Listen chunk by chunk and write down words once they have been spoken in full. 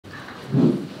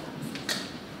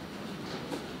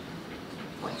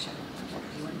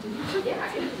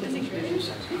Oh,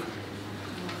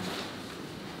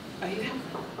 you have?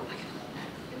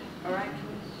 All right.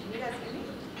 Can you guys hear me?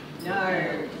 No.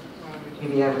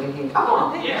 You'll be able to hear.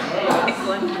 Oh, yeah.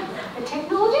 Excellent. The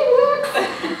technology works.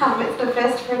 It's the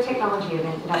first for a technology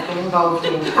event that I've been involved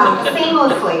in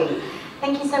seamlessly.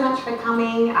 Thank you so much for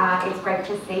coming. It's great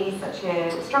to see such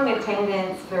a strong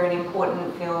attendance for an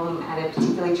important film at a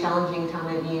particularly challenging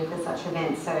time of year for such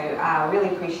events. So I really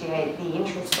appreciate the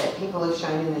interest that people have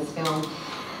shown in this film.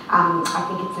 I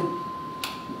think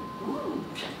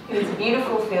it's a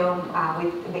beautiful film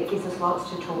that gives us lots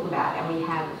to talk about, and we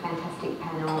have a fantastic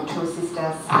panel to assist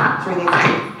us through these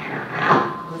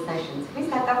conversations. Who's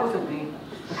that? That wasn't me.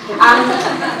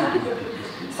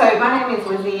 So my name is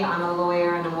Lizzie. I'm a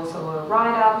lawyer and I'm also a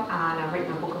writer, and I've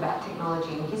written a book about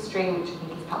technology and history, which I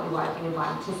think is partly why I've been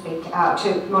invited to speak,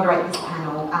 to moderate this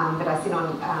panel. But I sit on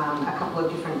a couple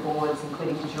of different boards,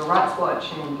 including Digital Rights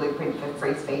Watch and Blueprint for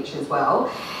Free Speech as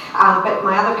well. But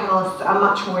my other panellists are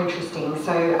much more interesting.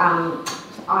 So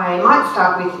I might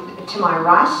start with, to my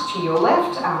right, to your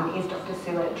left, is Dr.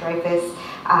 Sue Dreyfus.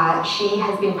 She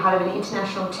has been part of an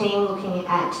international team looking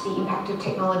at the impact of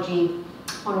technology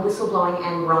on whistleblowing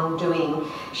and wrongdoing.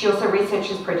 She also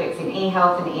researches projects in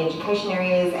e-health and e-education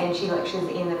areas, and she lectures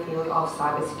in the field of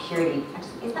cybersecurity.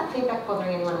 Is that feedback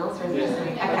bothering anyone else, or is it just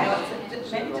me? Okay.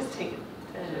 Maybe just take it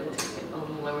a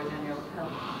little lower down your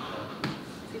lapel.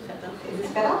 See if that does. Is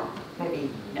this better? Maybe.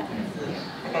 Yeah.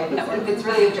 Okay. If it's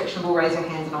really objectionable, raise your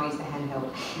hands and I'll use the handheld.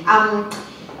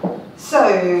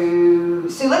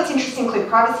 So let's interests include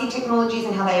privacy technologies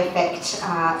and how they affect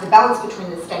the balance between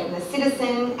the state and the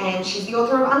citizen, and she's the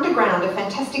author of Underground, a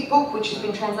fantastic book which has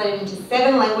been translated into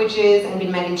 7 languages and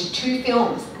been made into 2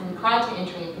 films. And prior to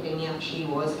entering academia, she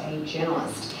was a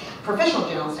journalist, professional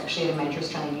journalist actually at a major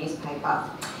Australian newspaper.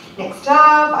 Next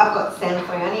up, I've got Sam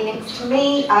Foyani next to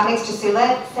me, next to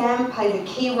Sulette. Sam plays a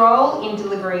key role in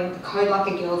delivering the Code Like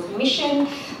a Girl's mission,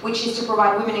 which is to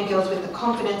provide women and girls with the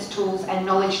confidence, tools and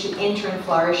knowledge to enter and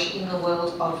flourish in the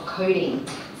world of coding.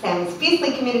 Sam is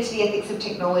fiercely committed to the ethics of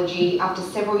technology. After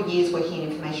several years working in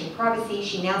information privacy,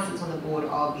 she now sits on the board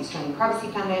of the Australian Privacy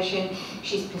Foundation.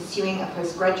 She's pursuing a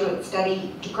postgraduate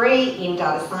study degree in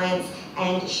data science,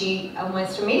 and she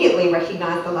almost immediately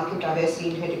recognised the lack of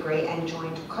diversity in her degree and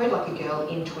joined Code Like a Girl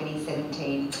in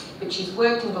 2017. But she's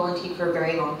worked and volunteered for a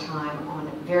very long time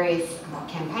on various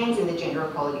campaigns in the gender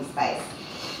equality space.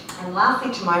 And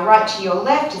lastly, to my right, to your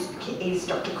left, is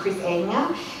Dr. Chris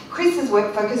Enger. Chris's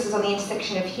work focuses on the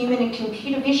intersection of human and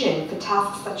computer vision for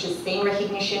tasks such as scene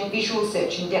recognition, visual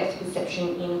search and depth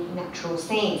perception in natural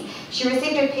scenes. She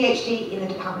received her PhD in the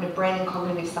Department of Brain and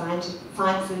Cognitive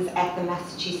Sciences at the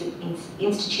Massachusetts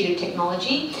Institute of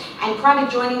Technology, and prior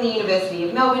to joining the University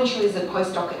of Melbourne, she was a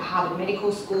postdoc at Harvard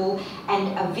Medical School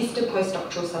and a Vista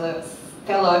postdoctoral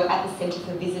fellow at the Centre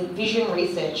for Vision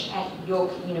Research at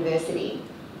York University.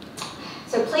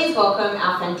 So please welcome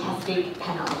our fantastic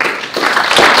panel.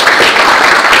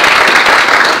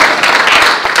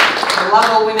 I love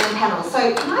all women panels.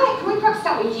 So can we perhaps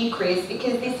start with you, Chris,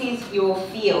 because this is your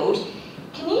field.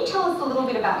 Can you tell us a little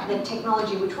bit about the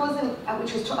technology, which was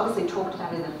obviously talked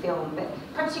about in the film, but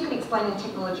perhaps you could explain in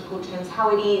technological terms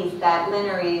how it is that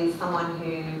Lena is someone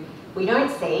who we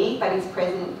don't see, but is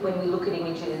present when we look at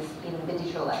images in the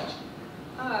digital age.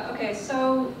 Okay,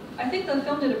 so I think the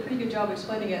film did a pretty good job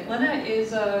explaining it. Lena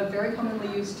is a very commonly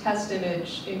used test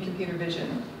image in computer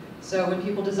vision. So when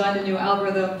people design a new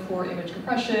algorithm for image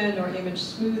compression or image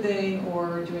smoothing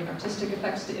or doing artistic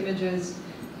effects to images,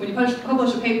 when you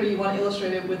publish a paper, you want to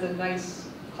illustrate it with a nice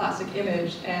classic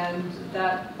image, and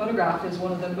that photograph is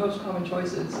one of the most common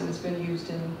choices, and it's been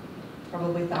used in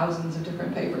probably thousands of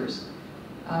different papers.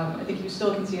 I think you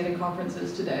still can see it in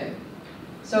conferences today.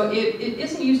 So it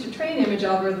isn't used to train image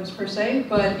algorithms per se,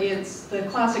 but it's the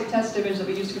classic test image that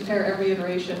we use to compare every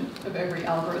iteration of every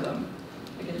algorithm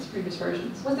against previous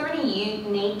versions. Was there any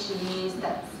need to use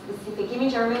that specific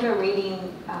image? I remember reading,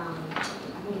 I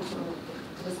think it's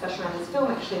a discussion around this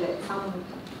film actually, that some,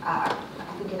 I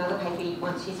think another paper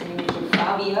once used an image of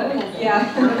Fabio as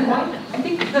a point. I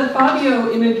think the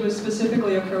Fabio image was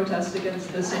specifically a protest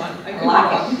against this one. I could be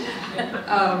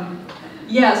wrong.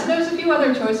 Yeah, so there's a few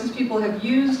other choices people have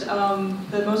used.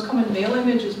 The most common male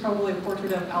image is probably a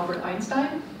portrait of Albert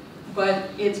Einstein, but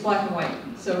it's black and white,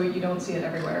 so you don't see it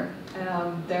everywhere.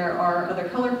 There are other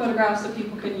color photographs that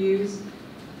people can use.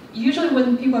 Usually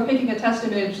when people are picking a test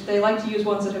image, they like to use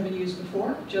ones that have been used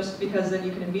before, just because then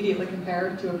you can immediately compare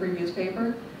it to a previous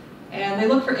paper. And they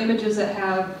look for images that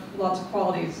have lots of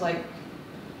qualities, like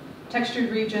textured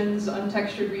regions,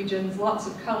 untextured regions, lots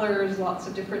of colors, lots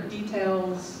of different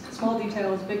details, small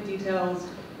details, big details.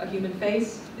 A human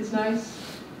face is nice.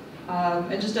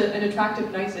 And just an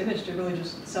attractive, nice image to really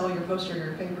just sell your poster or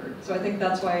your paper. So I think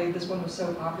that's why this one was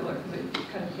so popular, because it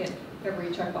kind of hit every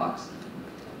checkbox.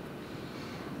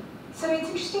 So it's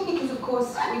interesting because, of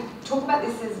course, we talk about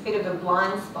this as a bit of a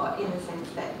blind spot in the sense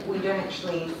that we don't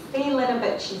actually see Lena,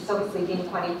 but she's obviously been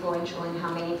quite influential in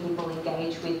how many people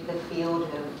engage with the field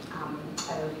of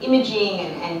imaging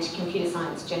and computer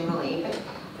science generally. But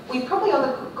we've probably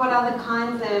got other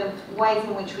kinds of ways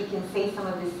in which we can see some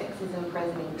of this sexism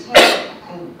present in tech,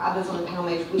 and others on the panel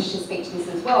may wish to speak to this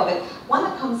as well. But one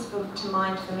that comes to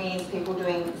mind for me is people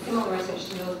doing similar research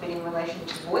to yours, but in relation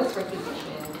to voice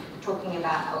recognition, talking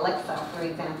about Alexa, for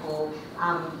example,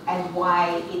 and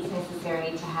why it's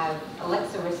necessary to have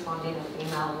Alexa respond in a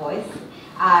female voice.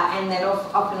 And that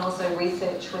often also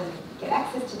research, when you get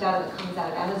access to data that comes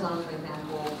out of Amazon, for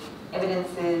example,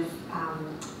 evidences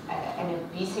an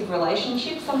abusive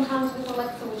relationship sometimes with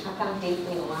Alexa, which I find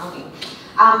deeply alarming.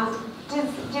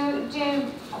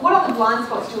 What other blind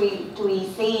spots do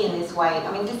we see in this way?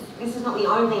 I mean, this is not the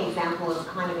only example of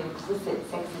kind of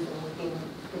implicit sexism within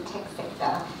the tech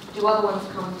sector. Do other ones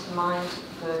come to mind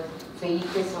for you,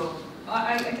 Chris? Or?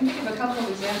 I can think of a couple of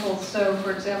examples. So,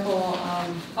 for example,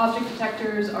 object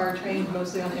detectors are trained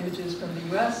mostly on images from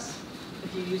the US.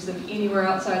 If you use them anywhere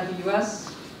outside the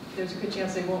US, there's a good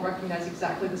chance they won't recognize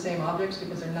exactly the same objects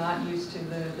because they're not used to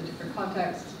the different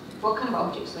contexts. What kind of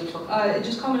objects are we talking about?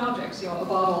 Just common objects, you know, a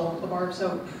bottle, a bar of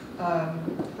soap,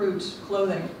 fruit,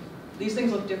 clothing. These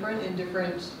things look different in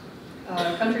different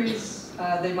countries.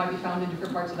 They might be found in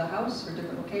different parts of the house or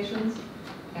different locations.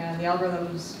 And the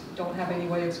algorithms don't have any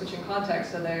way of switching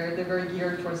context, so they're very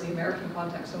geared towards the American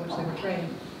context in which they were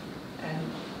trained.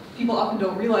 And people often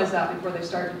don't realize that before they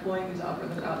start deploying these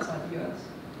algorithms outside the US.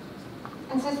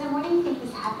 And so, Sam, why do you think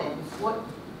this happens?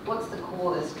 What's the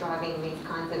cause driving these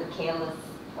kinds of careless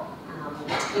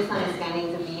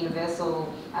misunderstandings of the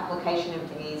universal application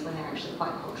of these when they're actually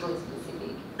quite culturally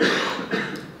specific?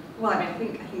 Well, I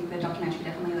mean, I think the documentary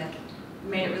definitely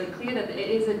made it really clear that it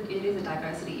is a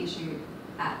diversity issue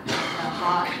at the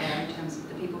heart there, in terms of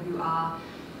the people who are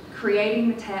creating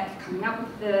the tech, coming up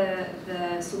with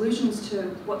the solutions to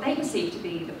what they perceive to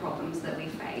be the problems that we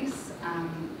face,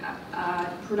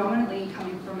 predominantly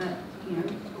coming from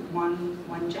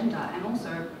one gender, and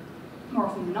also more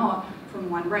often than not from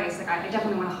one race. I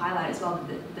definitely want to highlight as well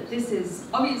that this is,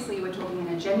 obviously we're talking in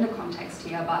a gender context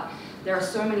here, but there are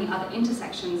so many other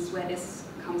intersections where this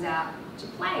comes out to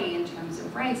play in terms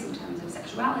of race, in terms of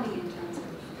sexuality, in terms of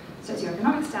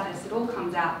socioeconomic status. It all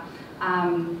comes out.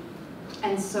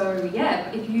 And so,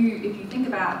 yeah, if you think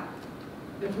about,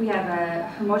 if we have a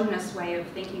homogenous way of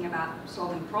thinking about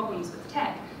solving problems with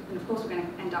tech, then of course we're going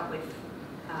to end up with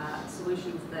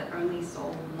solutions that only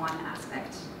solve one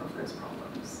aspect of those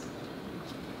problems.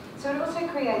 So it also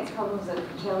creates problems of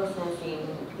carelessness in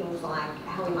things like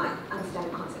how we might understand a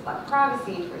concept like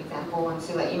privacy, for example, and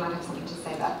so that you might have something to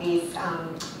say about this.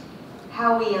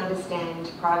 How we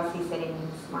understand privacy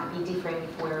settings might be different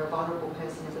if we're a vulnerable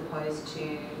person as opposed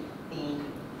to the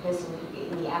person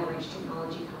in the average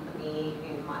technology company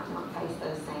who might not face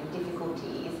those same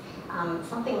difficulties.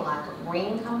 Something like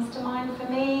Ring comes to mind for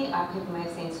me. People may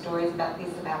have seen stories about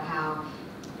this, about how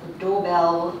the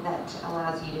doorbell that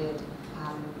allows you to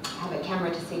have a camera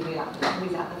to see who's out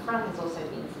the front has also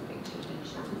been subject to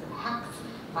huge numbers of hacks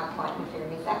by quite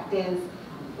nefarious actors,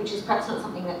 which is perhaps not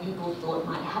something that people thought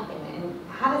might happen. And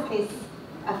how does this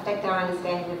affect our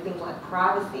understanding of things like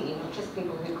privacy, not just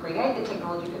people who create the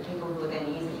technology, but people who are then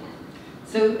using it?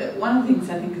 So one of the things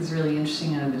I think is really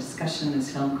interesting out of the discussion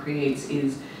this film creates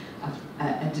is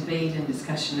a debate and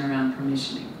discussion around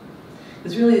permissioning.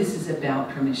 Because really this is about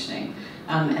permissioning.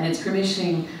 And it's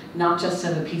permissioning not just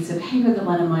of a piece of paper that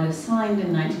Lena might have signed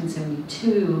in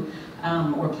 1972,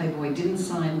 or Playboy didn't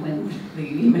sign when the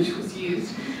image was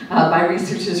used by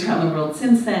researchers around the world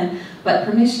since then, but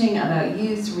permissioning about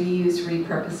use, reuse,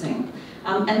 repurposing.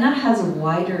 And that has a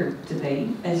wider debate,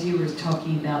 as you were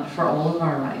talking about, for all of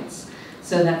our rights.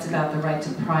 So that's about the right to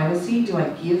privacy. Do I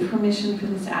give permission for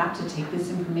this app to take this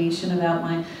information about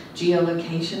my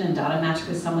geolocation and data match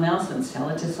with someone else and sell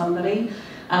it to somebody?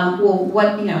 Well,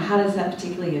 how does that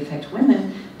particularly affect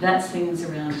women? That's things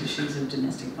around issues of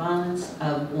domestic violence,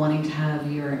 of wanting to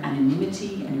have your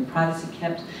anonymity and your privacy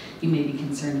kept. You may be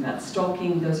concerned about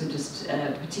stalking. Those are just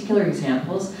particular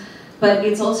examples. But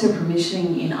it's also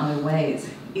permissioning in other ways.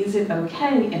 Is it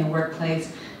okay in a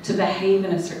workplace to behave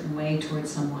in a certain way towards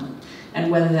someone? And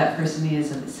whether that person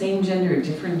is of the same gender, or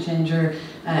different gender,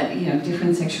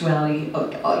 different sexuality,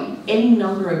 any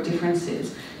number of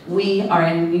differences. We are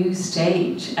in a new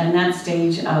stage, and that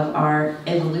stage of our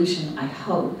evolution, I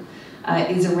hope,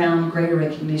 is around greater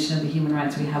recognition of the human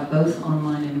rights we have both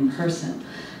online and in person.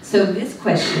 So this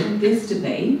question, this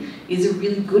debate, is a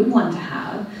really good one to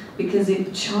have because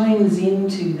it chimes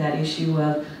into that issue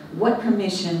of what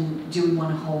permission do we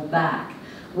want to hold back?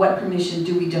 What permission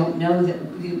do we don't know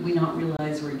that we not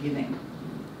realize we're giving?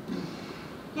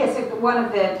 Yeah, so one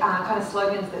of the kind of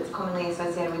slogans that's commonly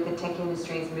associated with the tech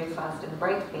industry is move fast and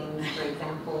break things, for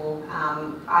example,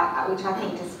 which I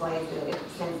think displays the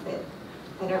sense that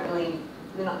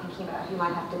they're not thinking about who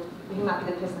might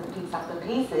be the person that picks up the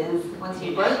pieces once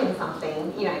you've broken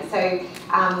something, you know. So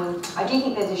I do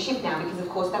think there's a shift now because, of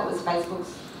course, that was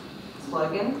Facebook's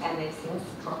slogan, and they've since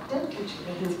dropped it, which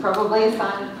I think is probably a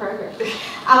sign of progress.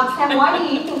 Sam, why do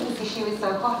you think this issue is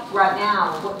so hot right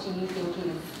now? What do you think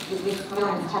is this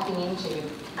film tapping into?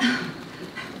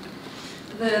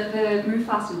 The move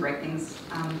fast and break things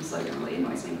slogan really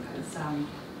annoys me because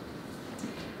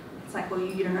it's like, well,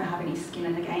 you don't have any skin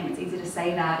in the game. It's easy to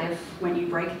say that if when you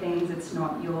break things, it's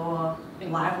not your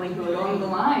livelihood on the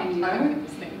line, you know? Other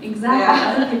people's things. Exactly,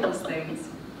 Yeah. other people's things.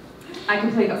 I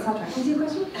completely got sidetracked. What's your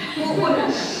question?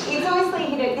 It's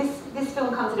obviously, you know, this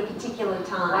film comes at a particular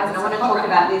time, Why is and it I want to so hot talk right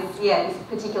about now? this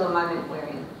particular moment we're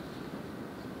in.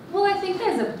 Well, I think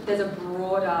there's a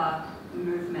broader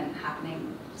movement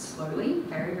happening slowly,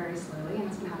 very, very slowly, and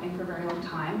it's been happening for a very long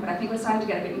time. But I think we're starting to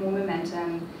get a bit more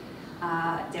momentum,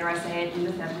 dare I say it, in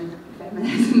the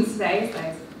feminism space.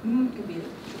 Could be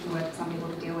a word for some people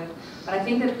to deal with. But I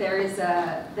think that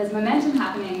there's momentum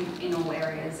happening in all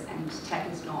areas, and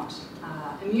tech is not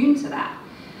immune to that.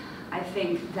 I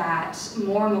think that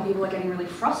more and more people are getting really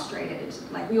frustrated.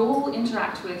 Like, we all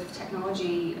interact with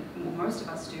technology, well, most of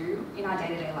us do, in our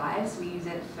day-to-day lives. We use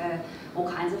it for all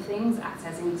kinds of things,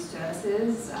 accessing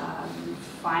services,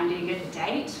 finding a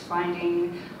date,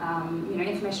 finding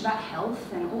information about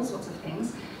health and all sorts of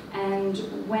things. And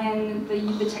when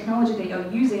the technology that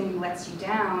you're using lets you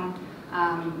down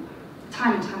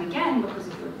time and time again because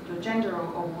of your gender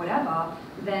or whatever,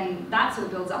 then that sort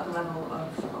of builds up a level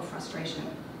of frustration.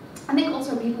 I think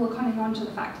also people are coming on to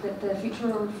the fact that the future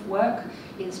of work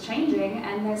is changing,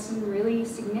 and there's some really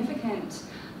significant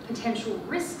potential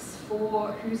risks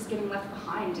for who's getting left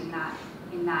behind in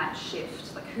that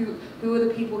shift. Like, who are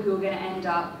the people who are going to end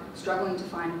up struggling to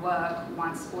find work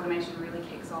once automation really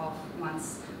kicks off,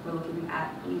 once we're looking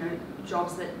at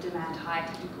jobs that demand high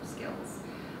technical skills.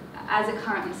 As it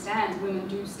currently stands, women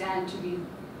do stand to be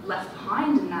left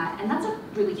behind in that, and that's a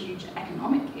really huge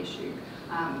economic issue.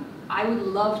 I would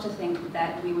love to think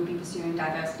that we would be pursuing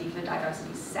diversity for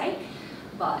diversity's sake,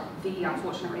 but the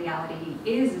unfortunate reality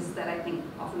is that I think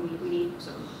often we need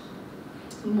sort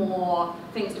of more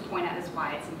things to point out as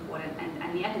why it's important,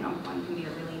 and the economic one can be a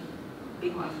really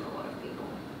big one for a lot of people.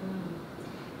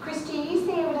 Chris, do you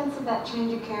see evidence of that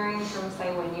change occurring from,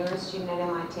 say, when you were a student at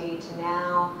MIT to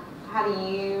now? How do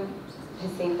you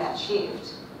perceive that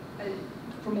shift?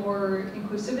 For more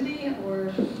inclusivity,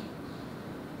 or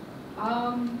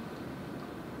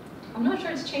I'm not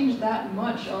sure it's changed that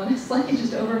much, honestly,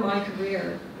 just over my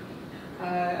career.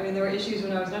 I mean, there were issues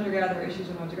when I was an undergrad, there were issues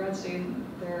when I was a grad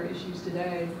student, there are issues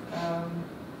today.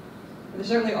 There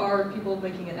certainly are people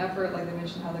making an effort, like they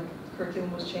mentioned how the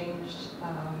curriculum was changed.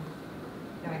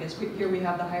 I guess here we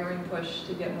have the hiring push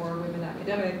to get more women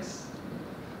academics,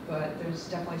 but there's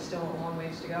definitely still a long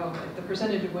ways to go. Like, the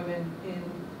percentage of women in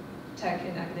tech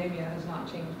and academia has not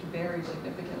changed very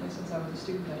significantly since I was a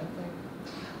student, I don't think.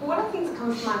 Well, one of the things that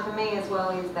comes to mind for me as well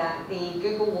is that the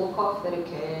Google walk-off that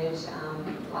occurred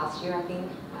last year, I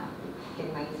think,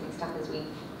 getting my years mixed up as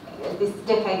this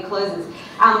decade closes,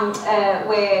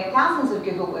 where thousands of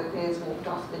Google workers walked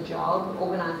off the job,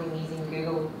 organising using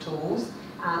Google tools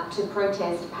to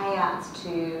protest payouts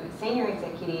to a senior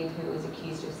executive who was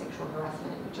accused of sexual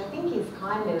harassment, which I think is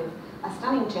kind of a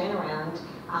stunning turnaround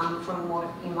from what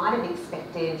you might have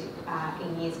expected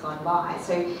in years gone by.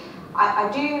 So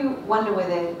I do wonder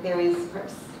whether there is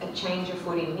perhaps a change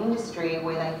afoot in industry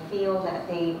where they feel that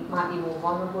they might be more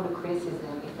vulnerable to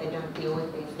criticism if they don't deal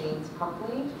with these things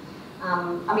properly.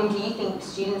 I mean, do you think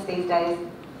students these days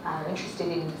are interested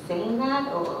in seeing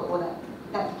that, or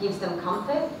that gives them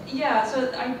comfort? Yeah,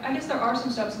 so I guess there are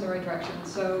some steps in the right direction.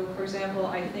 So, for example,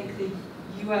 I think the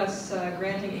U.S.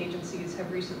 Granting agencies have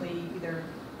recently either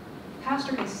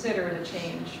passed or considered a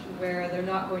change where they're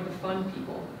not going to fund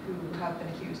people who have been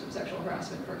accused of sexual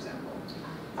harassment, for example.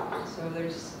 So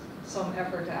there's some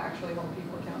effort to actually hold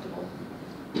people accountable.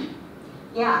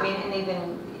 Yeah, I mean, and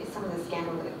even some of the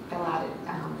scandal that fell out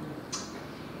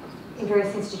in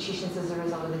various institutions as a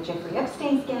result of the Jeffrey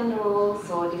Epstein scandals,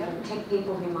 or different tech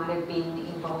people who might have been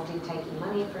involved in taking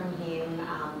money from him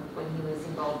when he was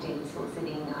involved in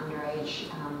soliciting underage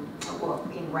or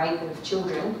in rape of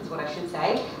children, is what I should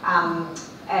say,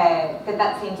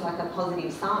 that seems like a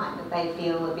positive sign, that they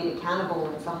feel a bit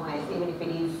accountable in some ways, even if it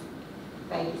is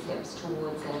baby steps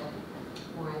towards a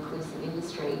more inclusive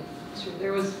industry. Sure,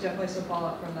 there was definitely some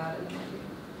fallout from that in the market.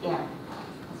 Yeah.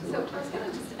 So I was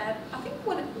going to just add, I think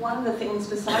one of the things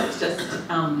besides just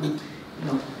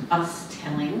us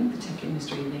telling the tech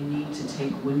industry they need to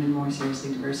take women more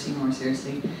seriously, diversity more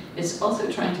seriously, is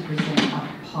also trying to present a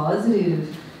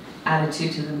positive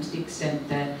attitude to them to the extent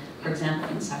that, for example,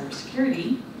 in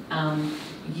cybersecurity,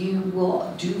 you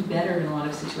will do better in a lot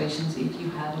of situations if you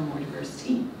have a more diverse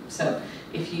team. So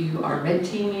if you are red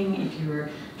teaming, if you're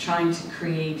trying to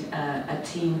create a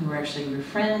team who are actually your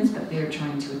friends, but they're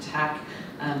trying to attack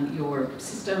your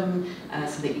system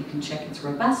so that you can check its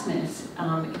robustness,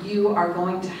 you are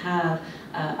going to have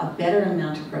a better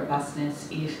amount of robustness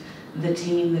if the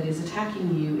team that is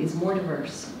attacking you is more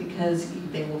diverse, because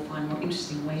they will find more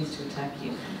interesting ways to attack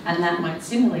you. And that might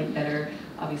simulate better,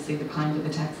 obviously, the kind of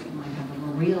attacks that you might have on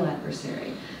a real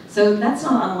adversary. So that's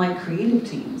not unlike creative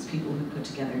teams, people who put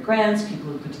together grants,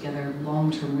 people who put together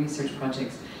long-term research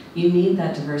projects. You need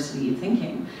that diversity of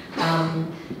thinking.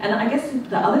 And I guess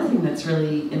the other thing that's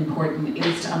really important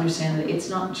is to understand that it's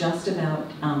not just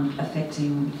about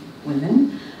affecting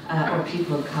women or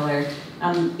people of color.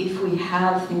 If we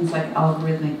have things like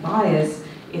algorithmic bias,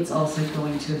 it's also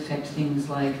going to affect things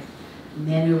like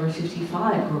men over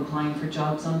 55 who are applying for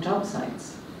jobs on job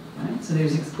sites. Right? So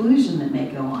there's exclusion that may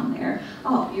go on there.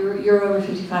 Oh, you're over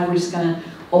 55, we're just going to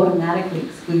automatically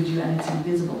exclude you, and it's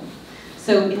invisible.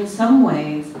 So in some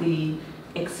ways, the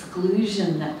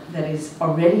exclusion that is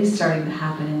already starting to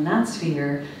happen in that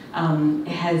sphere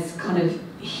has kind of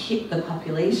hit the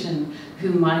population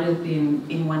who might have been,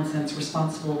 in one sense,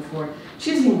 responsible for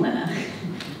choosing Lena,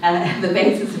 the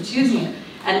basis of choosing it.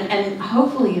 And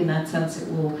hopefully in that sense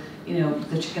it will,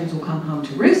 the chickens will come home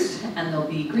to roost, and there'll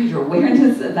be greater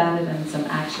awareness about it and some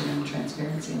action and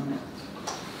transparency on it.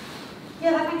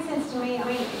 Yeah, that makes sense to me. I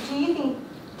mean, do you think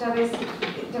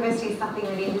diversity is something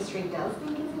that industry does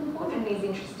think is important and is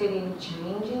interested in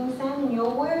changing, Sam, in your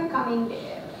work? I mean,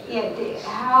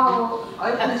 how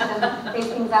open to these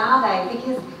things are they?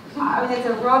 Because, I mean, there's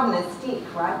a rod and a stick,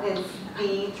 right? There's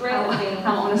the threat of being...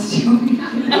 How honest you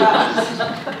are.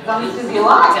 As honest as you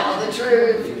like. Tell the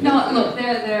truth. No, look,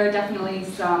 there are definitely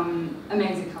some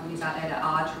amazing companies out there that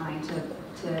are trying to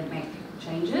make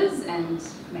changes, and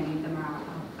many of them are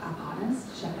our partners.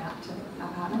 Shout out to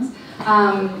our partners.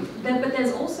 But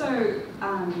there's also,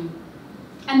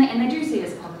 and they do see it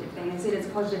as a positive thing. They see it as a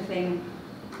positive thing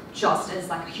just as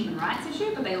like a human rights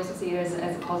issue, but they also see it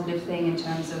as a positive thing in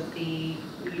terms of the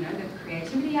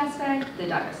creativity aspect, the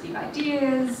diversity of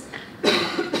ideas,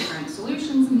 different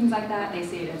solutions and things like that. They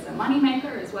see it as a money maker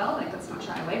as well. Like, let's not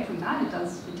shy away from that. It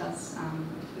does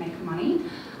make money.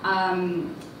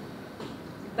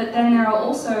 But then there are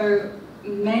also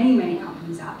many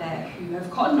companies out there who have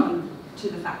cottoned on to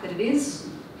the fact that it is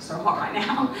so hot right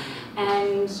now,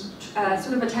 and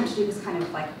sort of attempt to do this kind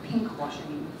of like pink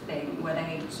washing thing, where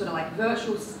they sort of like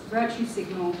virtue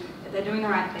signal that they're doing the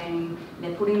right thing,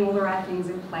 they're putting all the right things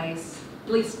in place,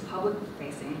 at least public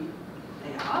facing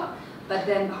they are, but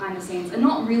then behind the scenes are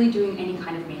not really doing any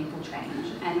kind of meaningful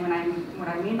change. And what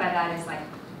I mean by that is, like,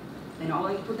 they're not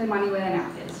willing to put their money where their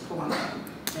mouth is, for one thing.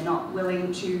 They're not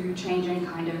willing to change any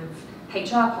kind of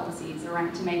HR policies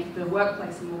around to make the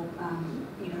workplace more,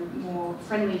 more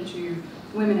friendly to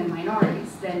women and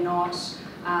minorities. They're not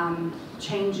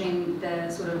changing the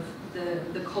sort of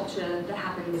the culture that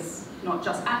happens not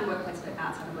just at the workplace but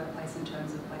outside the workplace, in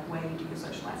terms of like where you do your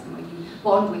socialising, where you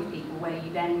bond with people, where you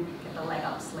then get the leg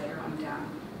ups later on down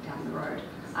the road.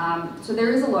 So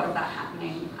there is a lot of that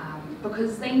happening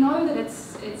because they know that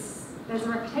there's a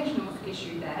reputational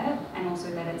issue there, and also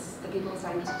that the people are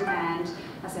starting to demand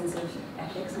a sense of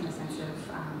ethics and a sense of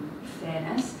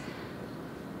fairness.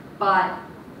 But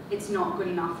it's not good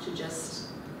enough to just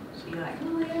be like,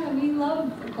 oh yeah, we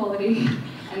love equality,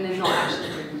 and then not actually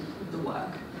do the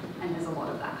work. And there's a lot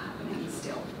of that happening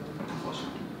still,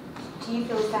 unfortunately. Do you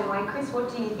feel the same way, Chris? What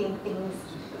do you think things...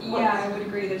 Yeah, I would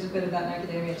agree. There's a bit of that in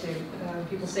academia too.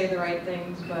 People say the right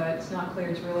things, but it's not clear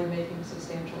it's really making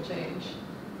substantial change.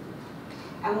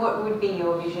 And what would be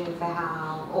your vision for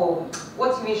how, or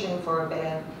what's your vision for a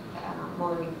better,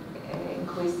 more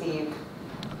inclusive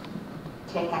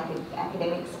tech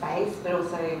academic space, but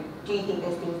also do you think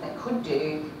there's things they could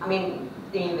do? I mean,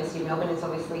 the University of Melbourne has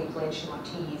obviously pledged not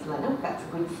to use Lena. That's a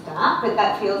good start, but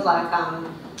that feels like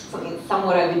something that's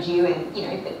somewhat overdue,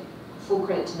 and but full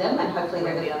credit to them, and hopefully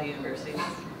they're the other universities.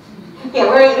 Yeah,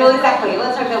 well, exactly.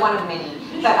 Let's hope they're one of many.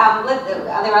 But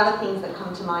are there other things that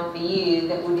come to mind for you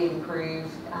that would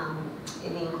improve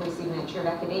the inclusive nature of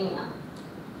academia?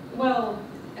 Well,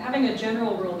 having a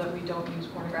general rule that we don't use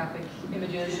pornographic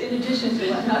images in addition to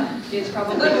Lena is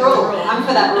probably a good rule. I'm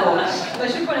for that rule. But I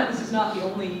should point out this is not the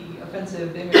only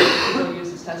offensive image that people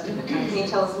use as test images. Can you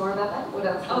tell us more about that? What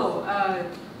else? Oh,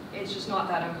 it's just not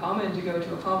that uncommon to go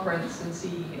to a conference and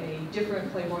see a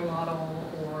different Playboy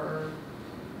model or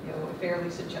a fairly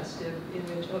suggestive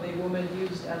image of a woman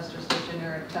used as just a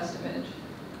generic test image.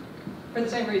 For the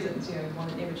same reasons, you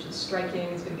want an image that's striking,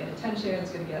 it's going to get attention,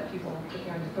 it's going to get people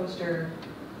clicking on your poster.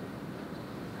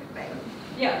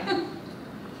 Yeah.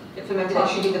 So maybe that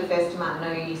should be the first command,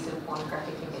 no use of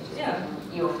pornographic images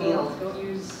in your field. Don't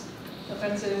use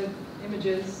offensive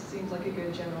images, seems like a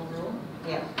good general rule.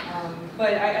 Yeah.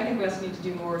 But I think we also need to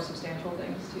do more substantial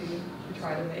things to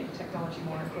try to make technology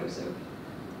more inclusive.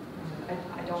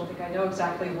 I don't think I know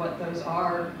exactly what those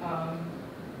are.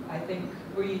 I think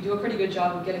we do a pretty good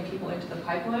job of getting people into the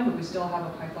pipeline, but we still have a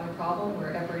pipeline problem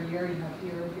where every year you have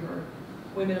fewer and fewer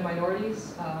women and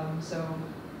minorities. So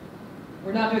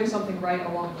we're not doing something right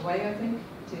along the way, I think,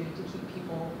 to keep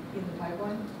people in the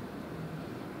pipeline.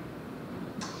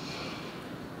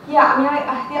 Yeah, I mean,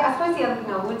 I suppose the other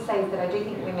thing I would say is that I do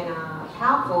think women are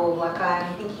powerful. Like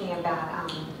I'm thinking about,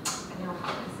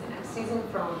 Susan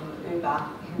from Uber,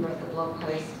 who wrote the blog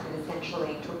post and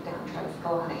essentially took down Travis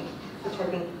Kalanick, which I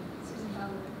think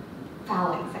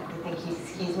Fowler, exactly, thank you,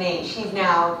 excuse me. She's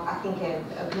now, I think, an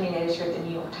opinion editor at the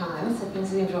New York Times, so things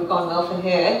seem to have gone well for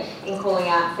her in calling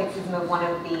out sexism of one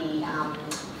of the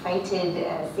fated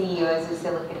CEOs of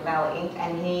Silicon Valley,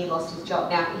 and he lost his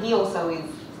job. Now, he also is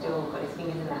still got his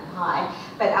fingers in that pie,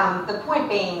 but the point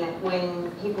being that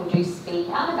when people do speak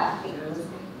out about things,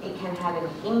 it can have an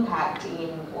impact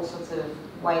in all sorts of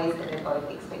ways that are both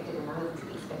expected and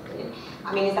unexpected.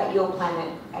 I mean, is that your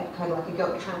plan at Code Like a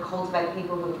Girl, trying to cultivate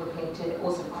people who are prepared to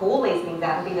also call these things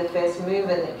out and be the first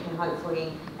mover that can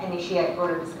hopefully initiate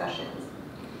broader discussions?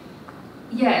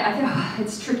 Yeah, I think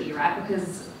it's tricky, right?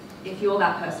 Because if you're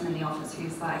that person in the office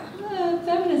who's like,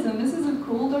 feminism, this isn't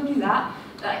cool, don't do that,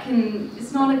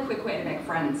 it's not a quick way to make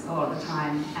friends a lot of the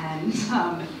time,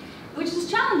 and which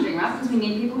is challenging, right? Because we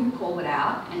need people who call it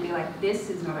out and be like, this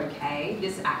is not okay,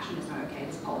 this action is not okay,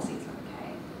 this policy is not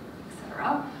okay,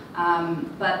 etc.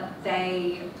 But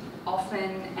they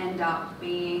often end up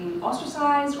being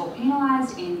ostracized or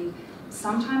penalized in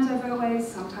sometimes overt ways,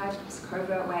 sometimes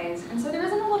covert ways, and so there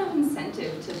isn't a lot of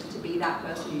incentive to be that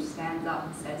person who stands up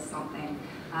and says something,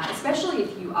 especially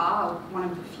if you are one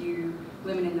of the few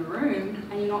women in the room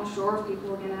and you're not sure if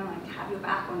people are going to like have your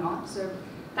back or not. So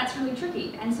that's really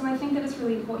tricky, and so I think that it's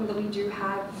really important that we do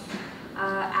have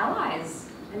allies,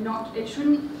 and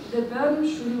the burden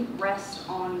shouldn't rest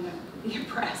on the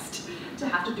oppressed to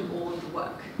have to do all of the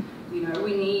work. You know,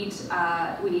 we need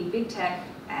big tech,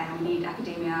 and we need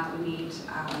academia, we need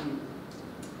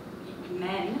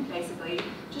men, basically,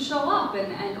 to show up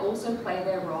and also play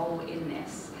their role in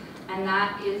this. And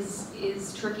that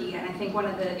is tricky, and I think one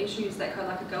of the issues that Code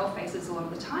Like a Girl faces a lot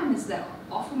of the time is that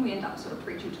often we end up sort of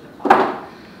preaching to the choir.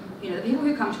 You know, the people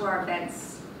who come to our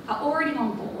events are already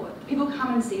on board. People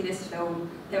come and see this film,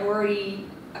 they're already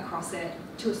across it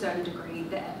to a certain degree,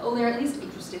 or they're at least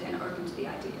interested and open to the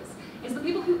ideas. It's the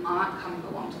people who aren't coming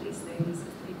along to these things, it's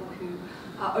the people who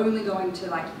are only going to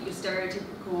like your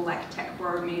stereotypical like tech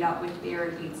bro meetup with beer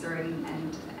and pizza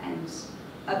and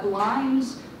are blind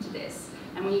to this.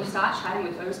 And when you start chatting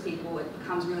with those people, it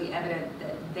becomes really evident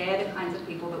that they're the kinds of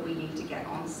people that we need to get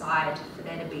on side for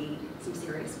there to be some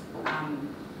serious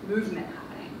movement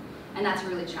happening. And that's a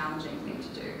really challenging thing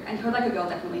to do. And Code Like a Girl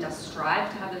definitely does strive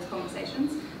to have those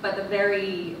conversations, but the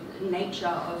very nature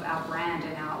of our brand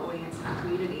and our audience and our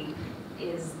community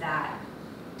is that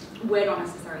we're not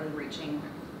necessarily reaching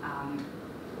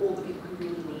all the people who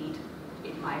really need,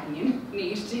 in my opinion,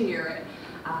 need to hear it.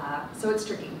 So it's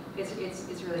tricky. It's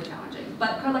really challenging.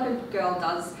 But Code Like a Girl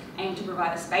does aim to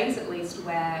provide a space, at least,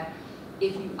 where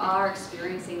if you are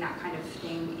experiencing that kind of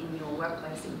thing in your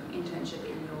workplace, in your internship,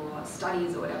 in your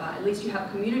studies or whatever, at least you have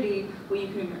a community where you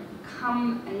can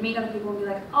come and meet other people and be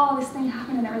like, oh, this thing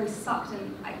happened and it really sucked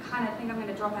and I kind of think I'm going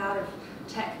to drop out of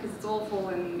tech because it's awful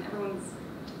and everyone's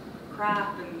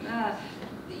crap, and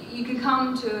you can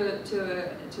come to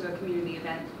a community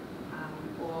event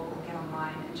or get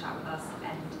online and chat with us,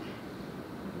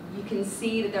 and you can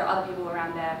see that there are other people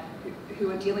around there who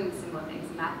are dealing with similar things,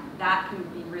 and that can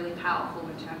be really powerful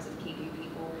in terms of keeping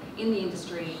people in the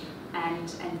industry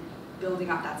and building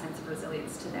up that sense of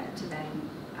resilience to then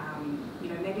you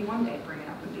know, maybe one day bring it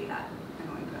up and be that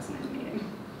annoying person in a meeting.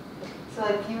 So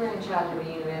if you were in charge of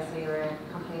a university or a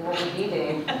company, what would you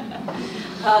do?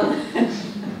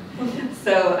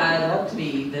 So I'd love to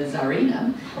be the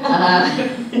Tsarina.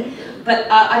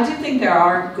 But I do think there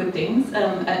are good things.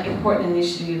 Important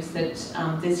initiatives that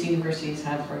this university has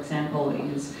had, for example,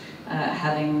 is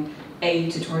having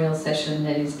a tutorial session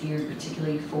that is geared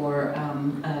particularly for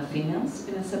females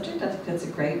in a subject. I think that's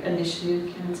a great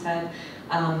initiative Karen's had,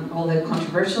 although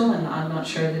controversial, and I'm not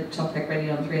sure that Talkback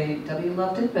Radio on 3AW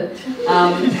loved it, but...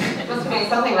 must be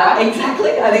something, right?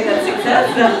 Exactly, I think that's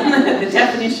success. The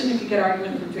definition, if you get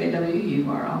argument from 3AW,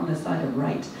 you are on the side of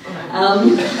right.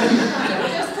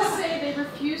 Just to say, they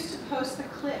refused to post the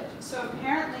clip, so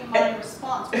apparently my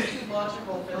response was too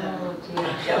logical for them. Oh,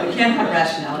 dear. Yeah, we can't have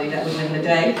rationality, that would win the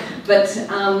day. But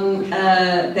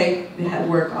they had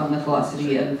work on the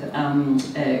philosophy of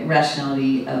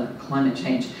rationality of climate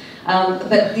change.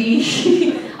 But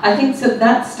I think so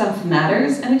that stuff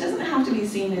matters, and it doesn't have to be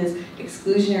seen as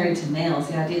exclusionary to males.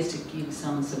 The idea is to give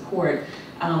some support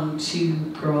to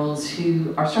girls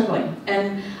who are struggling.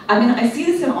 And I mean, I see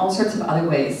this in all sorts of other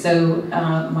ways. So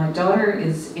my daughter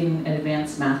is in an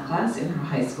advanced math class in her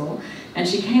high school, and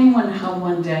she came home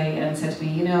one day and said to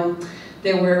me, you know,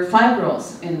 there were 5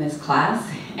 girls in this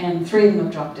class, and 3 of them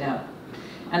have dropped out.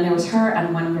 And there was her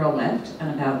and 1 girl left, and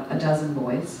about a dozen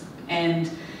boys. And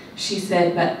she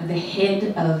said, but the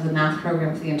head of the math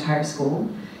program for the entire school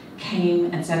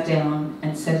came and sat down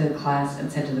and said to the class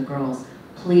and said to the girls,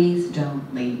 please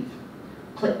don't leave.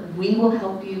 We will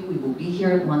help you, we will be here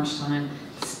at lunchtime,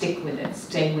 stick with it,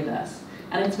 stay with us.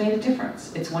 And it's made a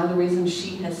difference. It's one of the reasons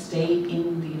she has stayed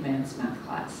in the advanced math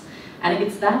class. And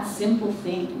it's that simple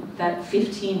thing, that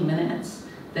 15 minutes,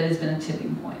 that has been a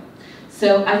tipping point.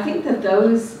 So I think that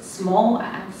those small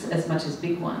acts, as much as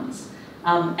big ones,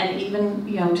 and even,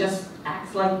 you know, just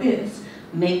acts like this,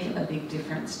 make a big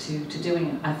difference to doing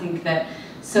it. I think that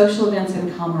social events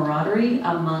and camaraderie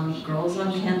among girls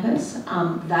on campus,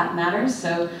 that matters.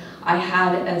 So I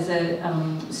had, as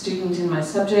a student in my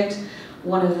subject,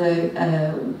 one of the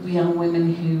young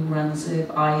women who runs the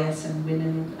IS and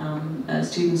Women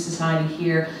Student Society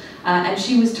here, and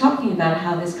she was talking about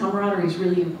how this camaraderie is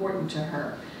really important to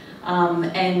her.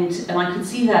 And I could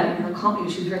see that in her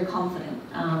confidence. She was very confident,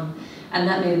 and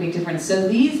that made a big difference. So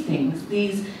these things,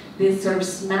 this sort of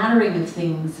smattering of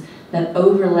things that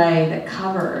overlay, that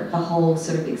cover the whole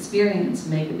sort of experience,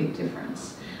 make a big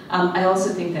difference. I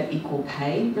also think that equal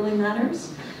pay really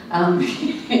matters. And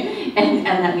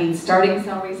that means starting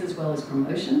salaries as well as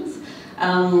promotions.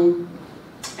 And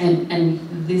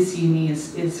this uni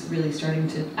is really starting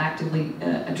to actively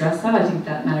address that. I think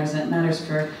that matters, and it matters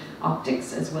for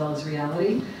optics as well as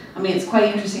reality. I mean, it's quite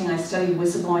interesting. I study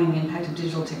whistleblowing, the impact of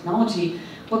digital technology.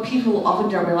 What people often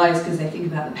don't realize, because they think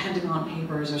about the Pentagon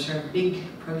Papers or sort of big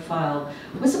profile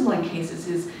whistleblowing cases,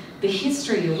 is the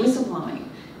history of whistleblowing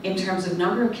in terms of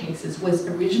number of cases was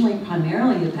originally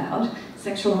primarily about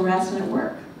sexual harassment at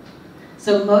work.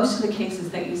 So most of the cases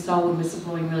that you saw when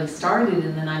whistleblowing really started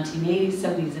in the 1980s,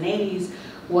 70s, and 80s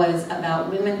was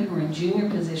about women who were in junior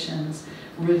positions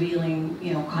revealing,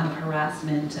 you know, kind of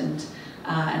harassment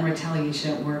and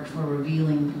retaliation at work for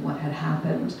revealing what had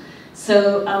happened.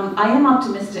 So I am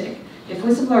optimistic. If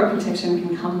whistleblower protection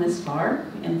can come this far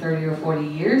in 30 or 40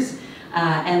 years,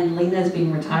 and Lena is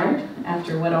being retired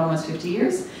after, what, almost 50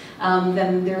 years,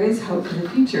 then there is hope for the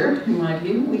future, in my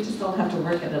view. We just all have to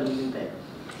work at it a little bit.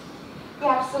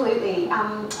 Yeah, absolutely.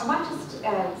 I might just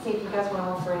see if you guys want to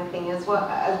offer anything as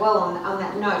well on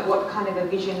that note, what kind of a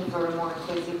vision for a more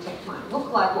inclusive tech might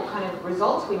look like, what kind of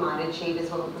results we might achieve as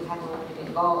well if we had more women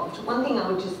involved. One thing I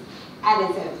would just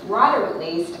add as a writer at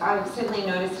least, I've certainly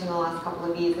noticed in the last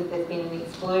couple of years that there's been an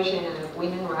explosion of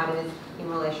women writers in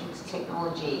relation to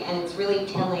technology, and it's really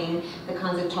telling the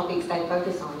kinds of topics they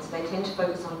focus on. So they tend to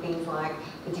focus on things like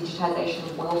the digitisation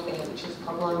of welfare, which is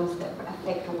problems that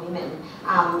affect women.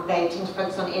 They tend to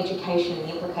focus on education and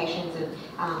the implications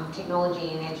of technology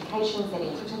in education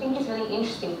settings, which I think is really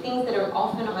interesting. Things that are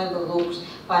often overlooked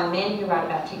by men who write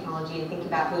about technology and think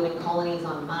about building colonies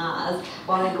on Mars,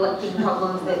 while neglecting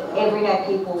problems that everyday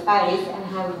people face and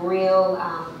have real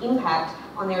impact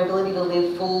on their ability to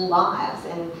live full lives.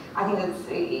 And I think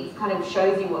it kind of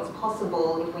shows you what's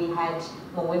possible if we had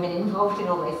more women involved in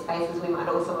all these spaces. We might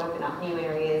also open up new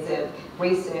areas of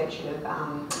research, of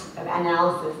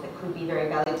analysis that could be very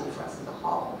valuable for us as a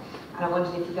whole. And I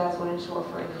wondered if you guys wanted to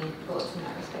offer any thoughts in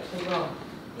that respect as well.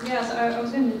 Yes, I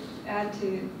was going to add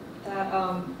to that.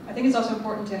 I think it's also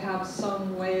important to have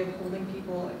some way of holding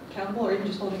people accountable, or even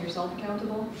just holding yourself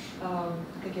accountable. I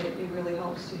think it really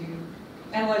helps to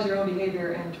analyze your own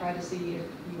behavior and try to see if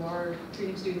you are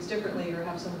treating students differently, or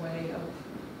have some way of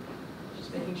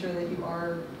just making sure that you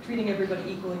are treating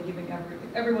everybody equally and giving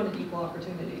everyone an equal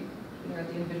opportunity, either at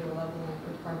the individual level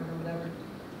or department or whatever.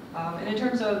 And in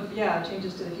terms of, yeah,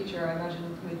 changes to the future, I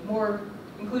imagine with more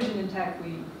inclusion in tech,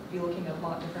 we'd be looking at a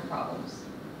lot of different problems.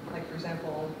 Like, for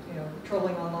example,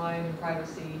 trolling online and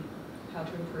privacy, how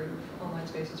to improve online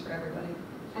spaces for everybody.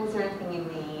 And is there anything in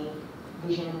the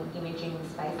vision imaging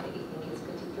space that you think is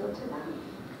particular to that?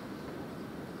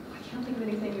 I can't think of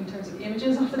anything in terms of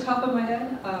images off the top of my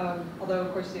head. Although,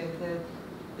 of course,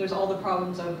 there's all the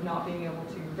problems of not being able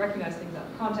to recognize things out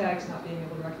of context, not being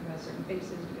able to recognize certain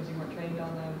faces because you weren't trained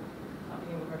on them, not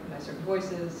being able to recognize certain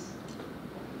voices.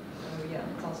 So yeah,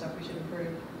 it's all stuff we should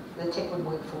improve. The tech would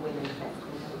work for women,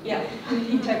 basically. Yeah, we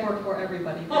need tech work for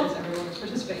everybody because everyone is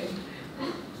participating.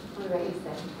 What about you,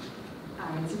 Sam?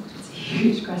 It's a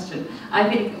huge question. I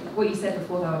think what you said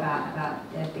before, though,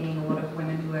 about there being a lot of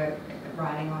women who are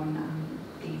writing on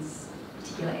these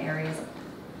particular areas,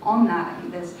 on that, I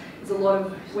think there's a lot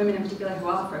of women in particular who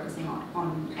are focusing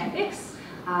on ethics,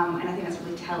 and I think that's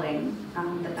really telling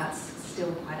that that's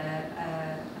still quite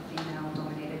a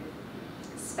female-dominated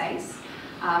space.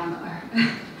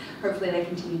 Hopefully they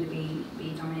continue to be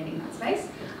dominating that space.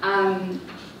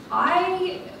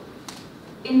 I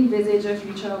envisage a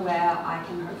future where I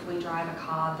can hopefully drive a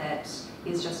car that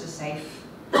is just as safe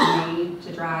for me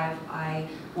to drive. I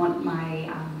want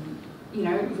my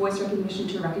voice recognition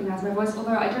to recognize my voice,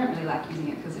 although I don't really like using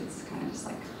it because it's kind of just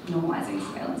like normalizing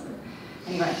surveillance. But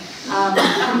anyway,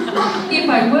 if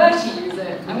I were to use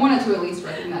it, I want it to at least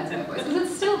recognize my voice,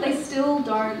 because they still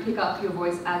don't pick up your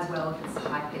voice as well if it's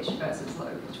high pitched versus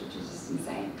low pitch, which is just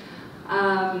insane.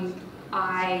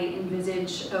 I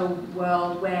envisage a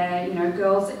world where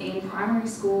girls in primary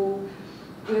school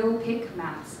will pick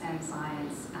maths and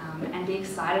science and be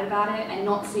excited about it and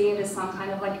not see it as some kind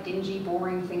of like dingy,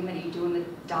 boring thing that you do in the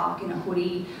dark in a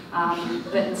hoodie,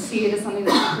 but see it as something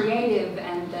that's creative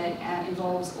and that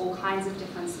involves all kinds of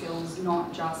different skills,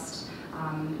 not just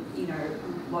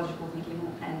logical thinking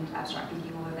and abstract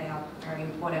thinking, although they are very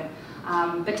important.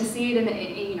 But to see it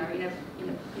in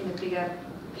a bigger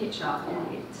picture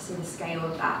and to see the scale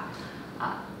of that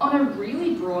on a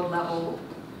really broad level,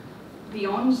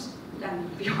 beyond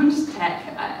just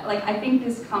tech. I think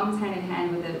this comes hand in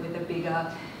hand with a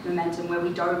bigger momentum where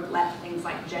we don't let things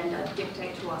like gender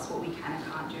dictate to us what we can and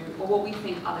can't do, or what we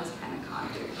think others can and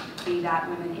can't do. Be that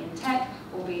women in tech,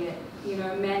 or be it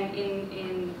men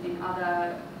in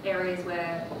other areas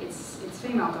where it's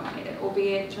female dominated, or be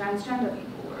it transgender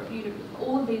people or beauty people.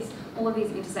 All of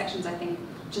these intersections, I think,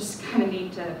 just kind of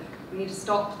we need to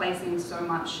stop placing so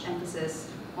much emphasis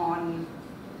on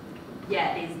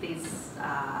these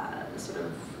sort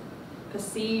of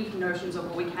perceived notions of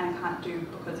what we can and can't do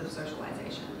because of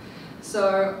socialization.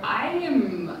 So I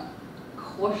am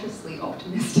cautiously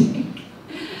optimistic,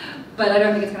 but I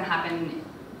don't think it's going to happen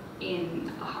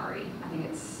in a hurry. I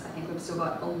think we've still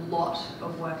got a lot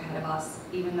of work ahead of us,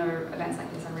 even though events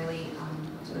like this are really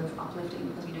sort of uplifting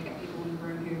because we do get people in the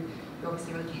room who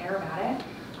obviously really care about it.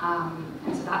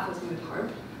 And so that fills me with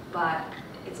hope. But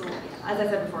it's all, as I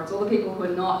said before, it's all the people who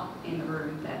are not in the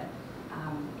room that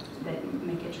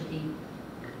make it tricky.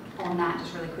 On that,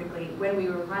 just really quickly, when we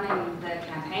were running the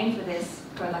campaign for this,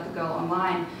 Code Like a Girl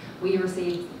Online, we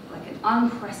received like an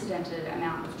unprecedented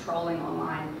amount of trolling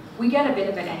online. We get a bit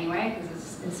of it anyway,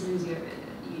 because as soon as you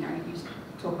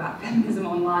talk about feminism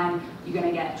online, you're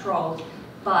going to get trolled.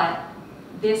 But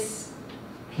this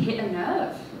hit a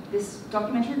nerve. This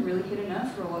documentary really hit a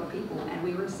nerve for a lot of people, and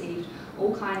we received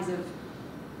all kinds of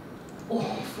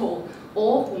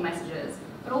awful messages.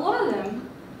 But a lot of them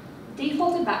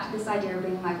defaulted back to this idea of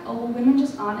being like, oh, well, women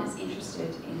just aren't as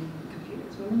interested in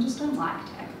computers. Women just don't like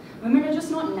tech. Women are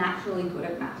just not naturally good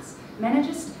at maths. Men are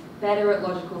just better at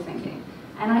logical thinking.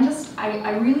 And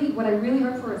what I really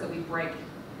hope for is that we break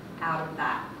out of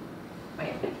that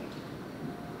way of thinking.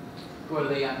 Were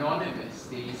they anonymous,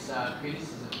 these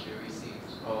criticisms you received?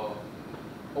 Or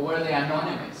were they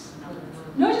anonymous?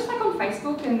 No, just like on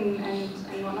Facebook and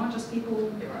whatnot, just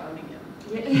people. They were owning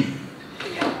it.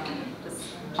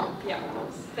 Yeah,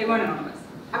 they weren't anonymous.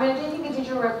 I mean, I do think the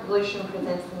digital revolution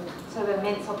presents some sort of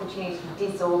immense opportunity to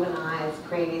disorganise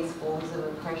previous forms of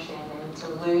oppression, and to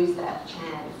lose that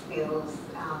chance feels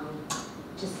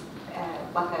just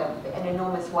like an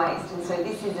enormous waste. And so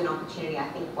this is an opportunity, I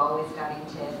think, while we're starting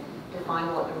to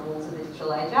define what the rules of the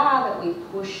digital age are, that we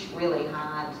push really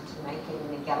hard to make it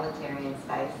an egalitarian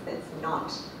space that's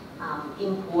not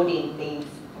importing these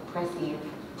oppressive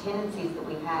tendencies that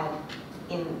we've had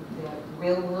in the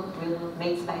real world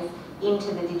meat space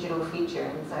into the digital future.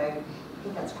 And so I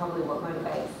think that's probably what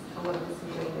motivates a lot of us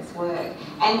in doing this work.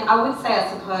 And I would say, I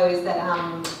suppose, that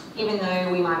even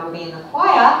though we might all be in the choir,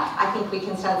 I think we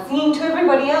can start singing to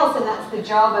everybody else, and that's the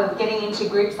job of getting into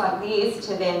groups like this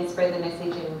to then spread the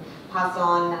message and pass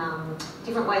on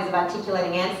different ways of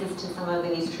articulating answers to some of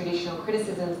these traditional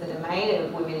criticisms that are made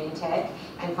of women in tech,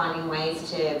 and finding ways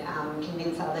to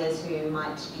convince others who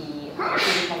might be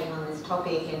advocating on this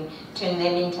topic and turn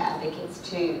them into advocates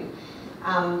too.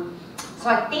 So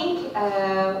I think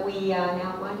we are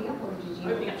now winding up, or did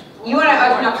you? You want to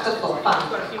open up to the floor? Fine.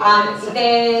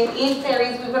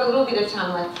 We've got a little bit of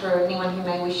time left for anyone who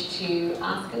may wish to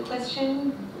ask a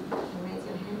question. Raise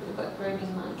your hand. We've got roving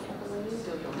mics, I believe.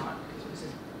 Still your mic, because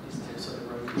this is sort of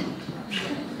roving.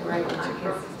 The roving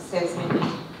mic serves me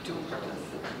Dual purpose.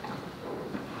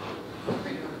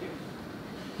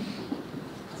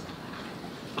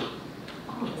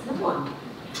 Oh, there's another one.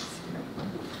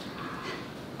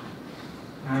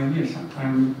 Yes,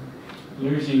 I'm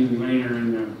losing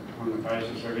Lena on the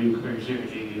basis of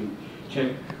inclusivity in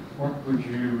tech. What would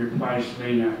you replace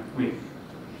Lena with?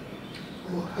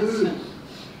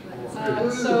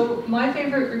 So my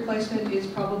favorite replacement is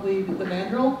probably the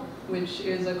mandrel, which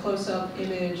is a close-up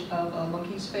image of a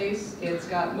monkey's face. It's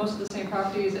got most of the same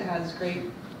properties. It has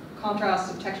great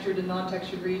contrast of textured and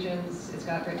non-textured regions. It's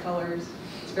got great colors.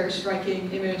 It's a very striking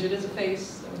image. It is a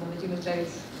face, another human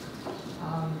face.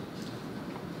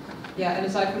 Yeah, and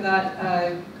aside from that,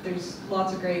 there's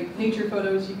lots of great nature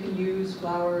photos you can use,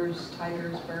 flowers,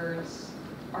 tigers, birds,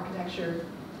 architecture.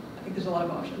 I think there's a lot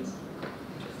of options.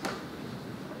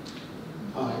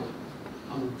 Hi,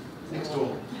 I'm next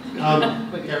door.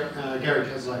 Gary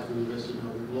Caslake from the University of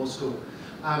Melbourne Law School.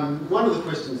 One of the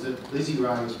questions that Lizzie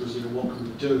raised was, what can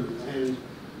we do? And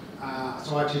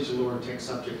so I teach a law and tech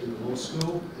subject in the law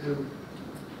school, and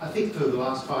I think for the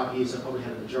last 5 years I've probably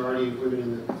had a majority of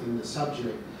women in the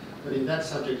subject. But in that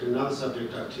subject and another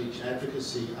subject I teach,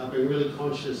 advocacy, I've been really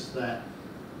conscious that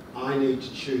I need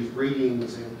to choose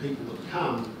readings and people that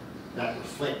come that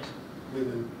reflect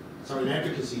women. So in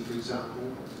advocacy, for example,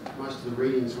 most of the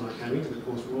readings when I came into the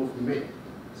course were all from men.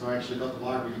 So I actually got the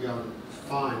library to go and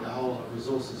find a whole lot of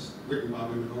resources written by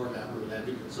women or about women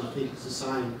advocates. And I think it's the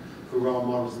same for role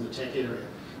models in the tech area.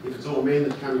 If it's all men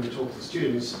that come in to talk to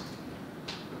students,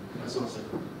 that's not so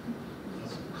good.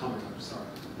 That's a comment, I'm sorry.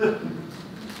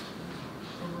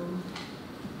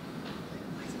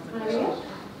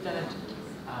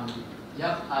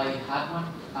 Yep, I had one.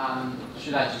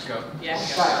 Should I just go? Yeah.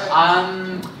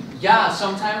 Yeah,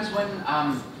 sometimes when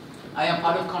I am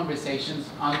part of conversations,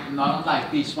 not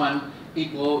like this one,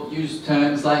 people use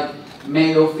terms like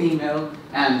male, female,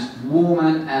 and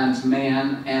woman and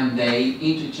man, and they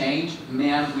interchange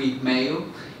man with male,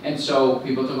 and so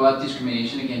people talk about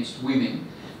discrimination against women.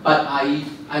 But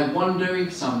I wonder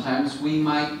if sometimes we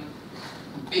might,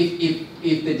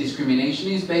 if the discrimination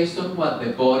is based on what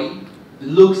the body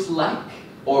looks like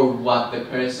or what the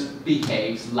person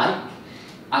behaves like,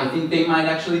 I think they might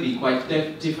actually be quite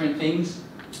different things.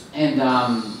 And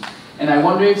I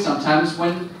wonder if sometimes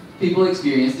when people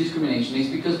experience discrimination is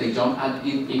because they don't add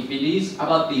in, if it is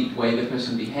about the way the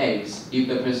person behaves, if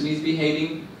the person is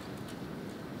behaving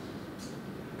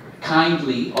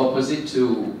kindly opposite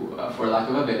to, for lack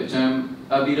of a better term,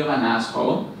 a bit of an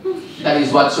asshole, that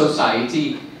is what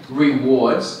society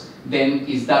rewards, then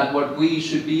is that what we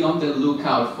should be on the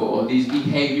lookout for? These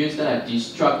behaviors that are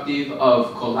destructive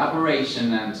of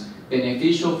collaboration and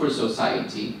beneficial for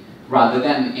society, rather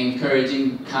than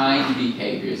encouraging kind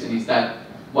behaviors? And is that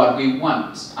what we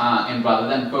want? And rather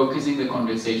than focusing the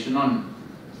conversation on,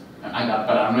 but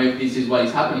I don't know if this is what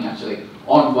is happening actually,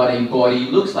 on what a body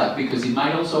looks like, because it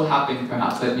might also happen,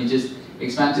 perhaps, let me just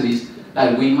expand to this,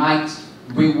 that we might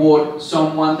reward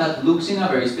someone that looks in a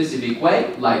very specific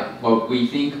way, like what we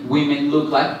think women look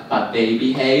like, but they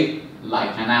behave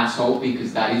like an asshole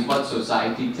because that is what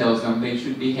society tells them they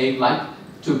should behave like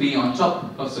to be on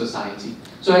top of society.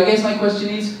 So I guess my question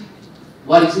is,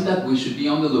 what is it that we should be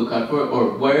on the lookout for,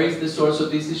 or where is the source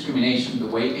of this discrimination? The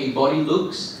way a body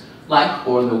looks like,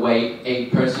 or the way a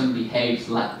person behaves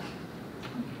like?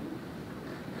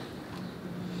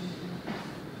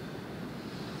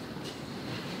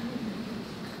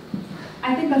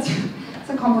 I think that's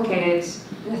a complicated,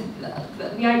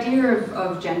 the idea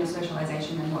of gender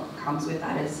socialization and what comes with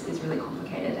that is really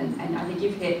complicated, and I think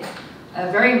you've hit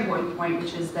a very important point,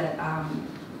 which is that,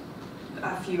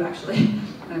 a few actually,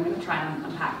 and I'm going to try and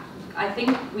unpack. I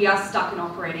think we are stuck in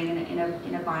operating in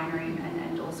a binary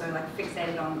and also like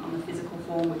fixated on the physical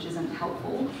form, which isn't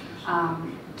helpful.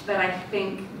 But I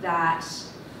think that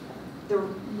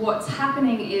what's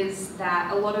happening is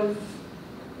that a lot of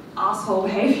asshole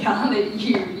behaviour that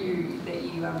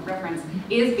you reference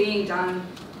is being done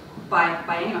by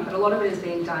anyone, but a lot of it is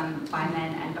being done by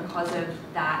men, and because of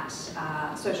that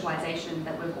socialisation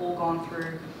that we've all gone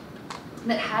through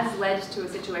that has led to a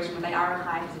situation where they are in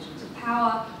high positions of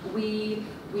power. We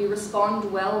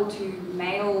respond well to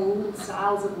male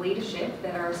styles of leadership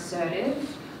that are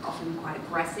assertive, often quite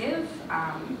aggressive,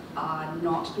 are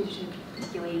not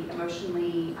particularly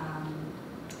emotionally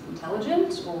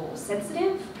intelligent or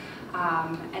sensitive.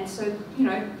 And so, you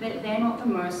know, they're not the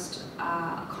most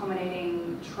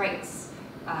accommodating traits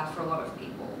for a lot of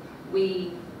people.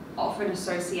 We often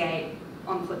associate,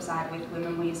 on the flip side with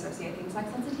women, we associate things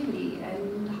like sensitivity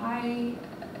and high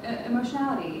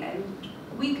emotionality and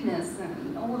weakness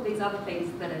and all of these other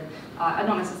things that are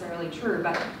not necessarily true.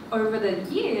 But over the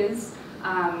years,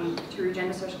 through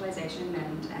gender socialization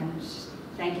and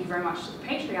thank you very much to the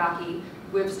patriarchy,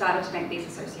 we've started to make these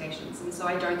associations. And so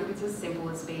I don't think it's as simple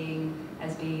as being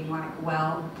like,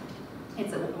 well,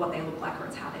 it's what they look like or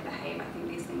it's how they behave. I think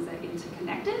these things are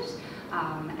interconnected,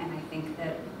 and I think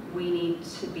that we need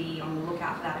to be on the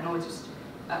lookout for that and always just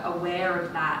aware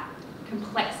of that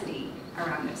complexity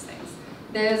around those things.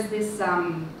 There's this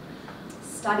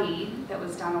study that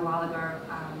was done a while ago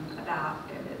about,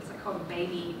 it's called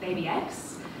Baby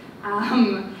X,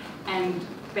 and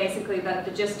basically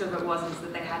the gist of it was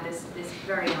that they had this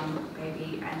very young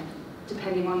baby, and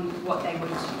depending on what they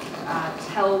would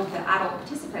tell the adult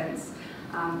participants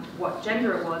what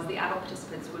gender it was, the adult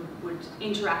participants would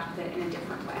interact with it in a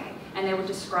different way, and they would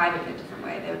describe it in a different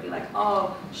way. They would be like,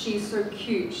 oh, she's so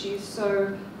cute, she's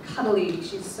so cuddly,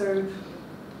 she's so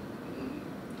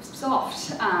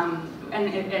soft. And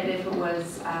if it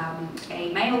was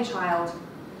a male child,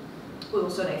 well,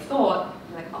 so they thought,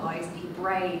 like, oh, isn't he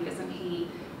brave, isn't he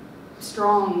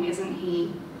strong, isn't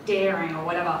he daring, or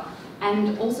whatever.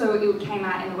 And also it came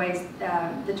out in the ways,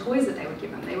 the toys that they would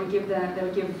give them. They would give,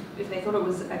 if they thought it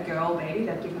was a girl baby,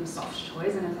 they'd give them soft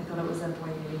toys, and if they thought it was a boy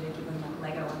baby, they'd give them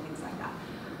like Lego and things like that.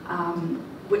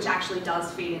 Which actually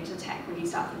does feed into tech when you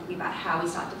start thinking about how we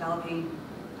start developing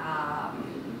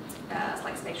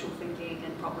like spatial thinking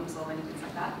and problem solving and things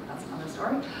like that. That's another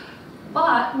story.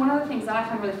 But one of the things that I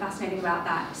find really fascinating about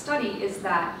that study is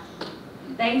that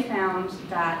they found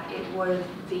that it was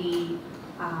the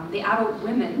adult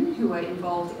women who were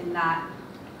involved in that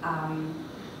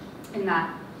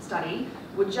study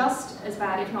were just as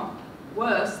bad, if not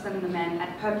worse, than the men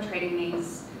at perpetrating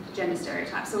these gender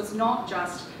stereotypes. So it's not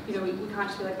just, you know, we can't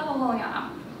just be like, oh, well, yeah,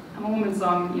 I'm a woman, so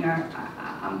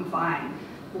I'm fine.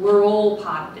 We're all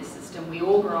part of this system. We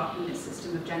all grow up in this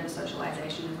system of gender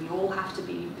socialization, and we all have to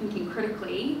be thinking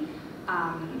critically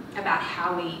about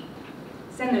how we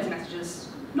send those messages,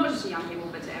 not just to young people,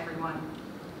 but to everyone.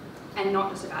 And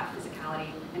not just about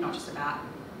physicality, and not just about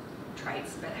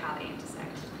traits, but how they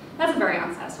intersect. That's a very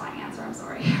unsatisfying answer, I'm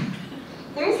sorry.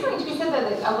 There is something to be said though,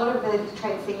 that a lot of the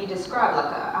traits that you describe,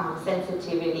 like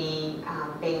sensitivity,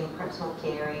 being perhaps more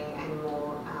caring and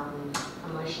more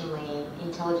emotionally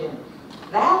intelligent,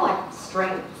 they are like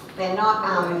strengths. They're not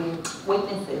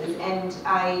weaknesses. And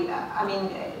I mean,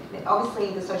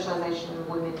 obviously the socialization of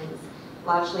women is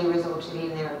largely resulted in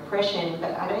their oppression,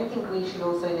 but I don't think we should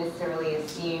also necessarily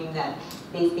assume that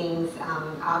these things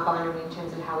are binary in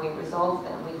terms of how we resolve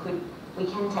them. We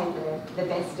can take the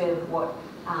best of what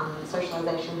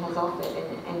socialization has offered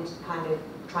and kind of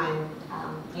try and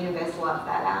universalize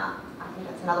that out. I think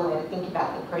that's another way to think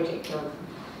about the project of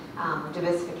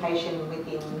diversification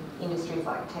within industries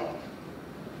like tech.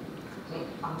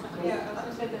 Yeah, I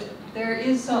would say that there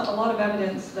is a lot of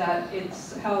evidence that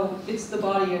it's the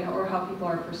body or how people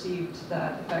are perceived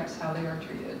that affects how they are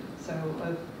treated. So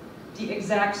the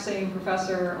exact same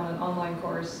professor on an online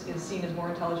course is seen as more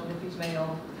intelligent if he's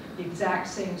male. The exact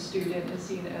same student is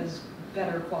seen as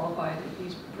better qualified if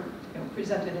he's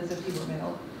presented as if he were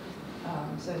male.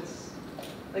 So it's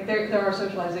like there are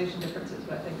socialization differences,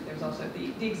 but I think there's also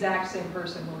the exact same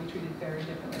person will be treated very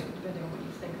differently depending on what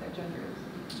you think their gender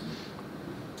is.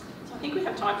 So I think we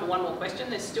have time for one more question.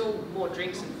 There's still more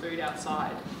drinks and food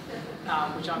outside,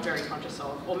 which I'm very conscious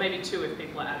of, or maybe two if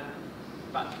people are adamant.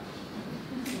 But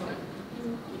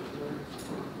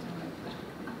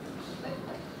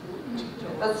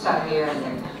let's start here.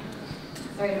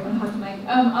 Sorry, I don't want to hog the mic.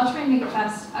 I'll try and make it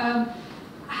fast.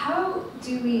 How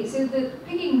do we, so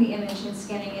picking the image and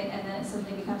scanning it, and then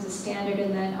something becomes a standard,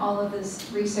 and then all of this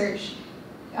research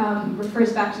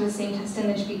refers back to the same test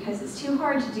image because it's too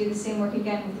hard to do the same work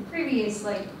again with the previous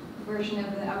version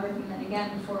of the algorithm, and then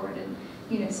again forward, and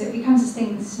so it becomes this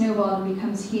thing that snowballed and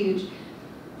becomes huge.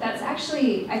 That's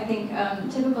actually, I think,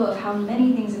 typical of how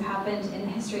many things have happened in the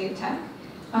history of tech.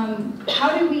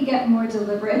 How do we get more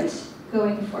deliberate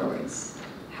going forwards?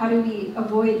 How do we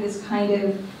avoid this kind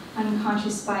of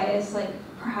unconscious bias, like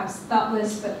perhaps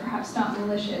thoughtless but perhaps not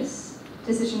malicious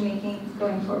decision making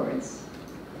going forwards?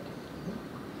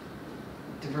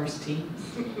 diversity,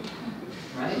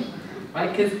 right?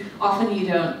 Right, because often you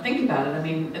don't think about it. I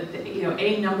mean, you know,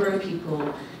 any number of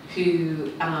people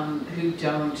who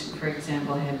don't, for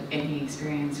example, have any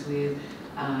experience with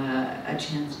a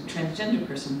transgender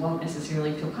person won't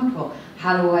necessarily feel comfortable.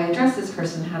 How do I address this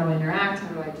person? How do I interact? How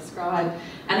do I describe?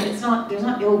 And it's not, there's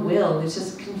not ill will, it's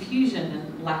just confusion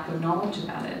and lack of knowledge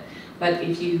about it. But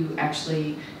if you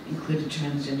actually include a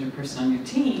transgender person on your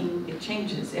team, it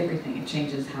changes everything. It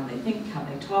changes how they think, how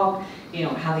they talk, you know,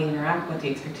 how they interact, what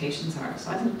the expectations are. So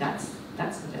I think that's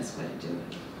the best way to do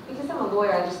it. Because I'm a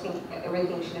lawyer, I just think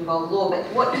everything should involve law, but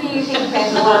what do you think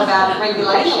then more about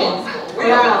regulations?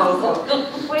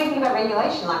 What do you think about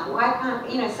regulation? Like, why can't,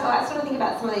 you know, so I sort of think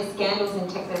about some of these scandals in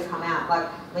tech that have come out, like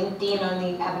LinkedIn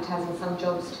only advertising some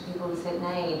jobs to people of a certain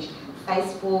age,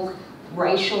 Facebook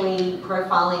racially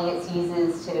profiling its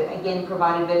users to, again,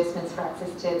 provide advertisements for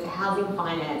access to housing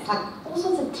finance, like all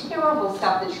sorts of terrible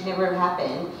stuff that should never have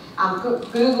happened.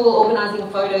 Google organising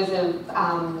photos of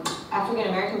African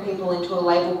American people into a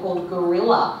label called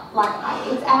Gorilla. Like,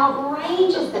 it's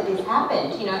outrageous that this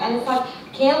happened, you know, and it's like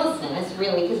carelessness,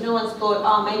 really, because no one's thought,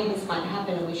 oh, maybe this might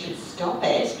happen and we should stop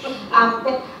it.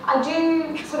 But I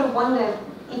do sort of wonder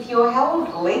if you're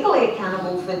held legally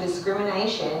accountable for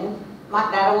discrimination, might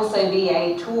that also be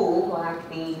a tool, like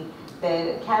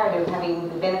the carrot of having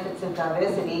the benefits of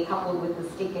diversity coupled with the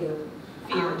stick of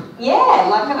fear? Yeah,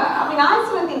 like, I mean, I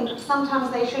sort of think sometimes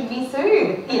they should be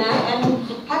sued, you know, and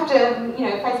have to, you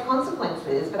know, face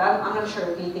consequences. But I'm not sure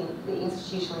if you think that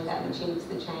institutionally that achieves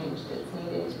the change that's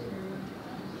needed.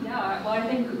 Yeah, well, I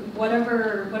think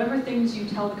whatever things you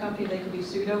tell the company they could be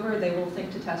sued over, they will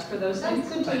think to test for those things.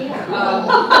 That's good to hear.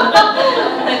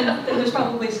 And there's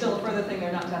probably still a further thing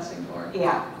they're not testing for.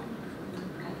 Yeah.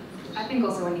 I think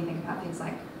also when you think about things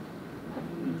like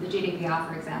the GDPR,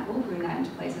 for example, putting that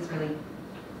into place is really,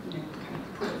 you know, kind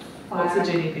of put fire. What's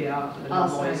the GDPR for the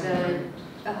non-lawyers? The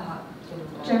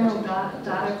General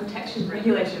Data Protection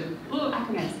Regulation,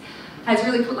 acronyms, has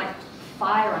really put like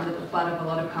fire under the butt of a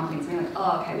lot of companies, being like,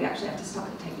 oh, okay, we actually have to start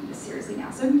taking this seriously now.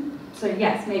 So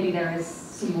yes, maybe there is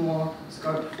some more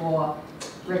scope for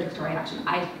regulatory action.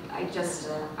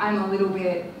 I'm a little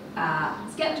bit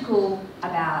skeptical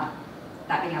about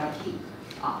that being able to keep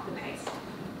up the pace.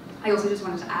 I also just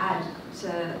wanted to add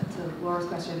to Laura's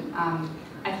question,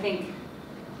 I think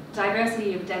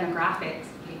diversity of demographics,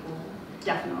 people,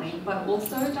 definitely, but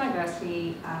also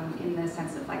diversity in the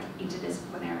sense of like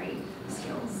interdisciplinary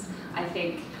skills. I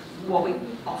think what we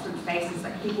often face is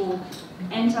like people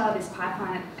enter this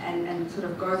pipeline and sort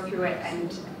of go through it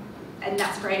and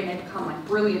that's great and they become like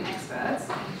brilliant experts,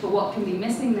 but what can be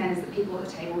missing then is the people at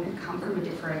the table who come from a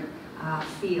different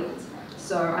field.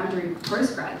 So I'm doing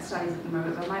postgrad studies at the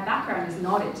moment, but my background is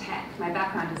not in tech. My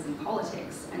background is in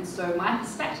politics. And so my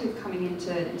perspective coming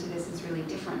into this is really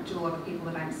different to a lot of people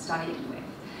that I'm studying with.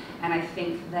 And I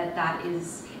think that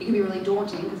is, it can be really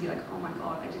daunting because you're like, oh my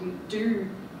God, I didn't do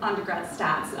undergrad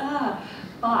stats,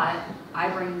 but I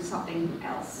bring something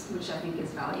else, which I think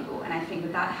is valuable. And I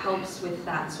think that helps with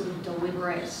that sort of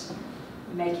deliberate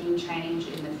making change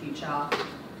in the future,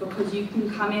 because you can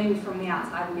come in from the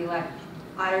outside and be like,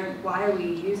 why are we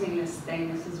using this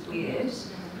thing? This is weird.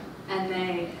 And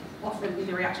they often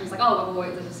the reaction is like, oh,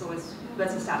 well,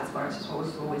 that's the status quo, it's just what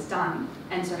we've always done.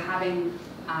 And so having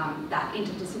that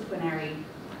interdisciplinary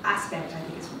aspect, I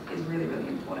think, is really, really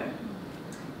important.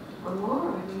 One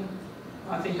more?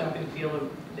 I think I can feel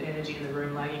the energy in the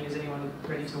room lagging. Is anyone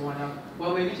ready to wind up?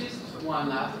 Well, maybe just one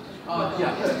last. Oh,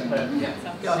 yeah.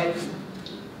 Go ahead.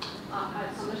 I'm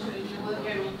not sure if you will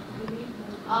hear me.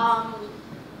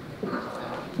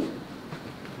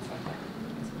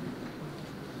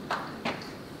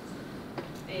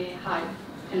 Hi,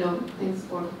 hello, thanks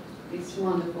for this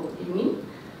wonderful evening.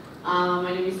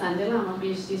 My name is Angela, I'm a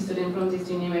PhD student from this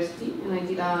university, and I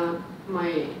did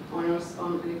my honors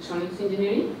on electronics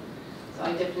engineering. So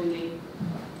I definitely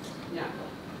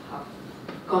have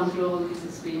gone through all this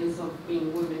experience of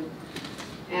being women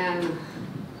and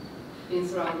being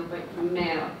surrounded by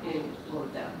male and all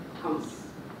that comes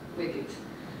with it.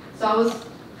 So I was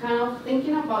kind of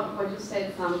thinking about what you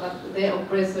said, Sam, that the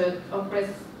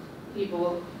oppressed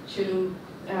people shouldn't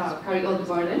carry all the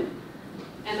burden.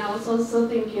 And I was also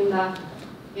thinking that,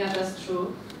 yeah, that's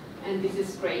true, and this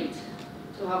is great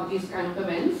to have these kind of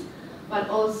events. But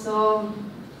also,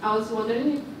 I was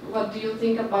wondering, what do you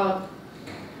think about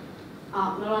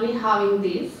not only having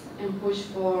this and push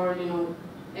for,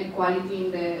 equality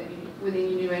within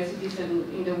universities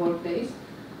and in the workplace,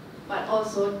 but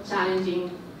also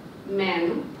challenging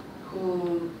men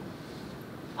who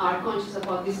are conscious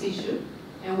about this issue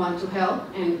and want to help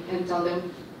and tell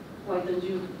them why don't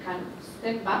you kind of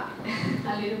step back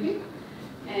a little bit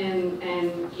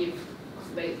and give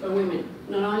space for women?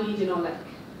 Not only, you know, like,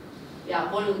 yeah,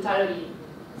 voluntarily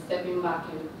stepping back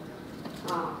and,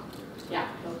 yeah,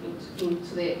 looking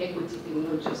into the equity thing,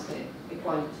 not just the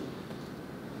equality.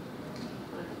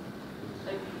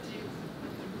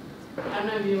 I don't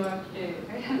know if you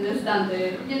understand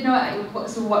the... You know,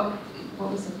 so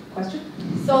what was the question?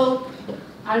 So,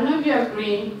 I don't know if you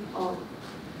agree or...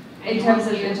 In terms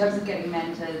of getting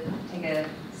men to take a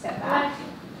step back?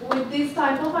 Like, with this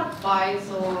type of advice,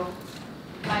 or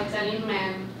by telling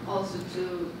men also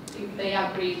to, if they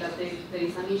agree that there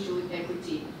is an issue with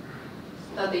equity,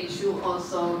 that they should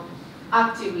also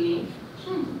actively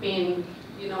being,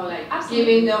 you know, like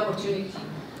giving the opportunity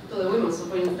to the women. So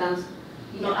for instance,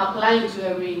 not applying to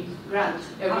every grant,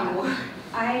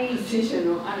 every position,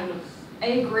 or I don't know. I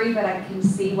agree, but I can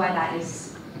see why that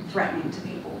is threatening to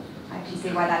people. I can see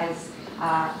why that is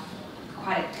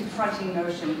quite a confronting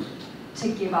notion to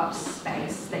give up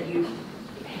space that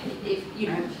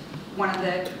one of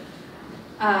the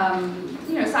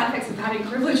side effects of having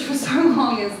privilege for so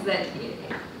long is that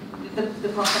the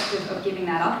prospect of giving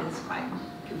that up is quite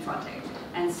confronting.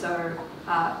 And so,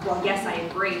 while yes, I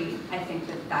agree, I think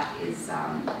that is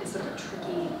sort of a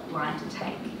tricky line to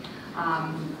take.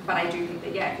 But I do think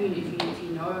that, yeah, if you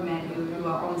know men who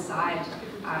are on side,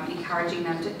 encouraging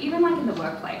them to, even like in the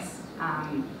workplace,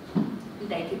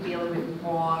 they could be a little bit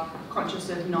more conscious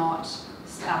of not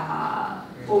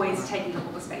always taking up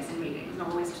all the space in meetings, not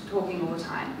always talking all the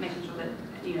time, making sure that,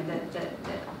 you know, that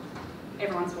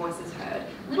everyone's voice is heard.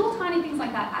 Little tiny things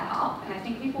like that add up, and I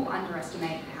think people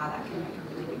underestimate how that can make a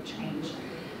really big change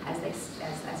as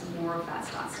more of that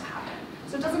starts to happen.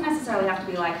 So it doesn't necessarily have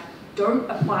to be like, don't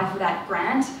apply for that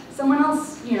grant. Someone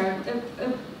else, you know,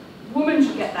 a woman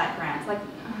should get that grant. Like,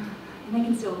 and they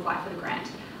can still apply for the grant.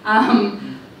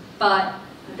 But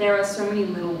there are so many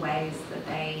little ways that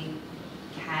they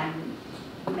can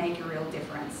make a real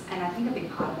difference. And I think a big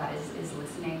part of that is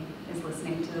listening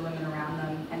to the women around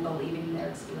them and believing their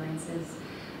experiences,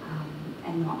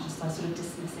 and not just like sort of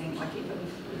dismissing. Like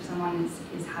if someone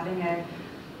is having a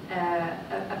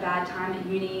bad time at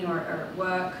uni or at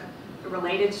work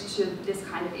related to this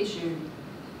kind of issue,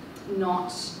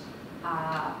 not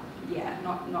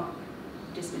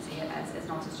dismissing it as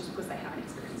nonsense just because they haven't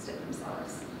experienced it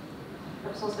themselves.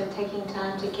 Perhaps also taking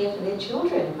time to care for their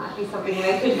children might be something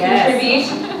they could contribute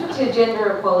to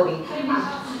gender equality.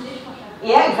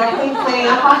 Yeah, exactly. Cleaning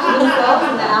up after themselves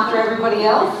and then after everybody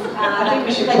else. I think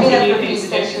we should continue these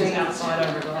suggestions outside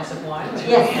over a glass of wine.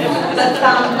 Yes,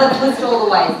 let's list all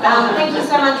the ways. Thank you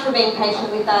so much for being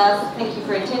patient with us. Thank you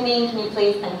for attending. Can you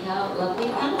please thank our lovely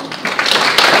panel?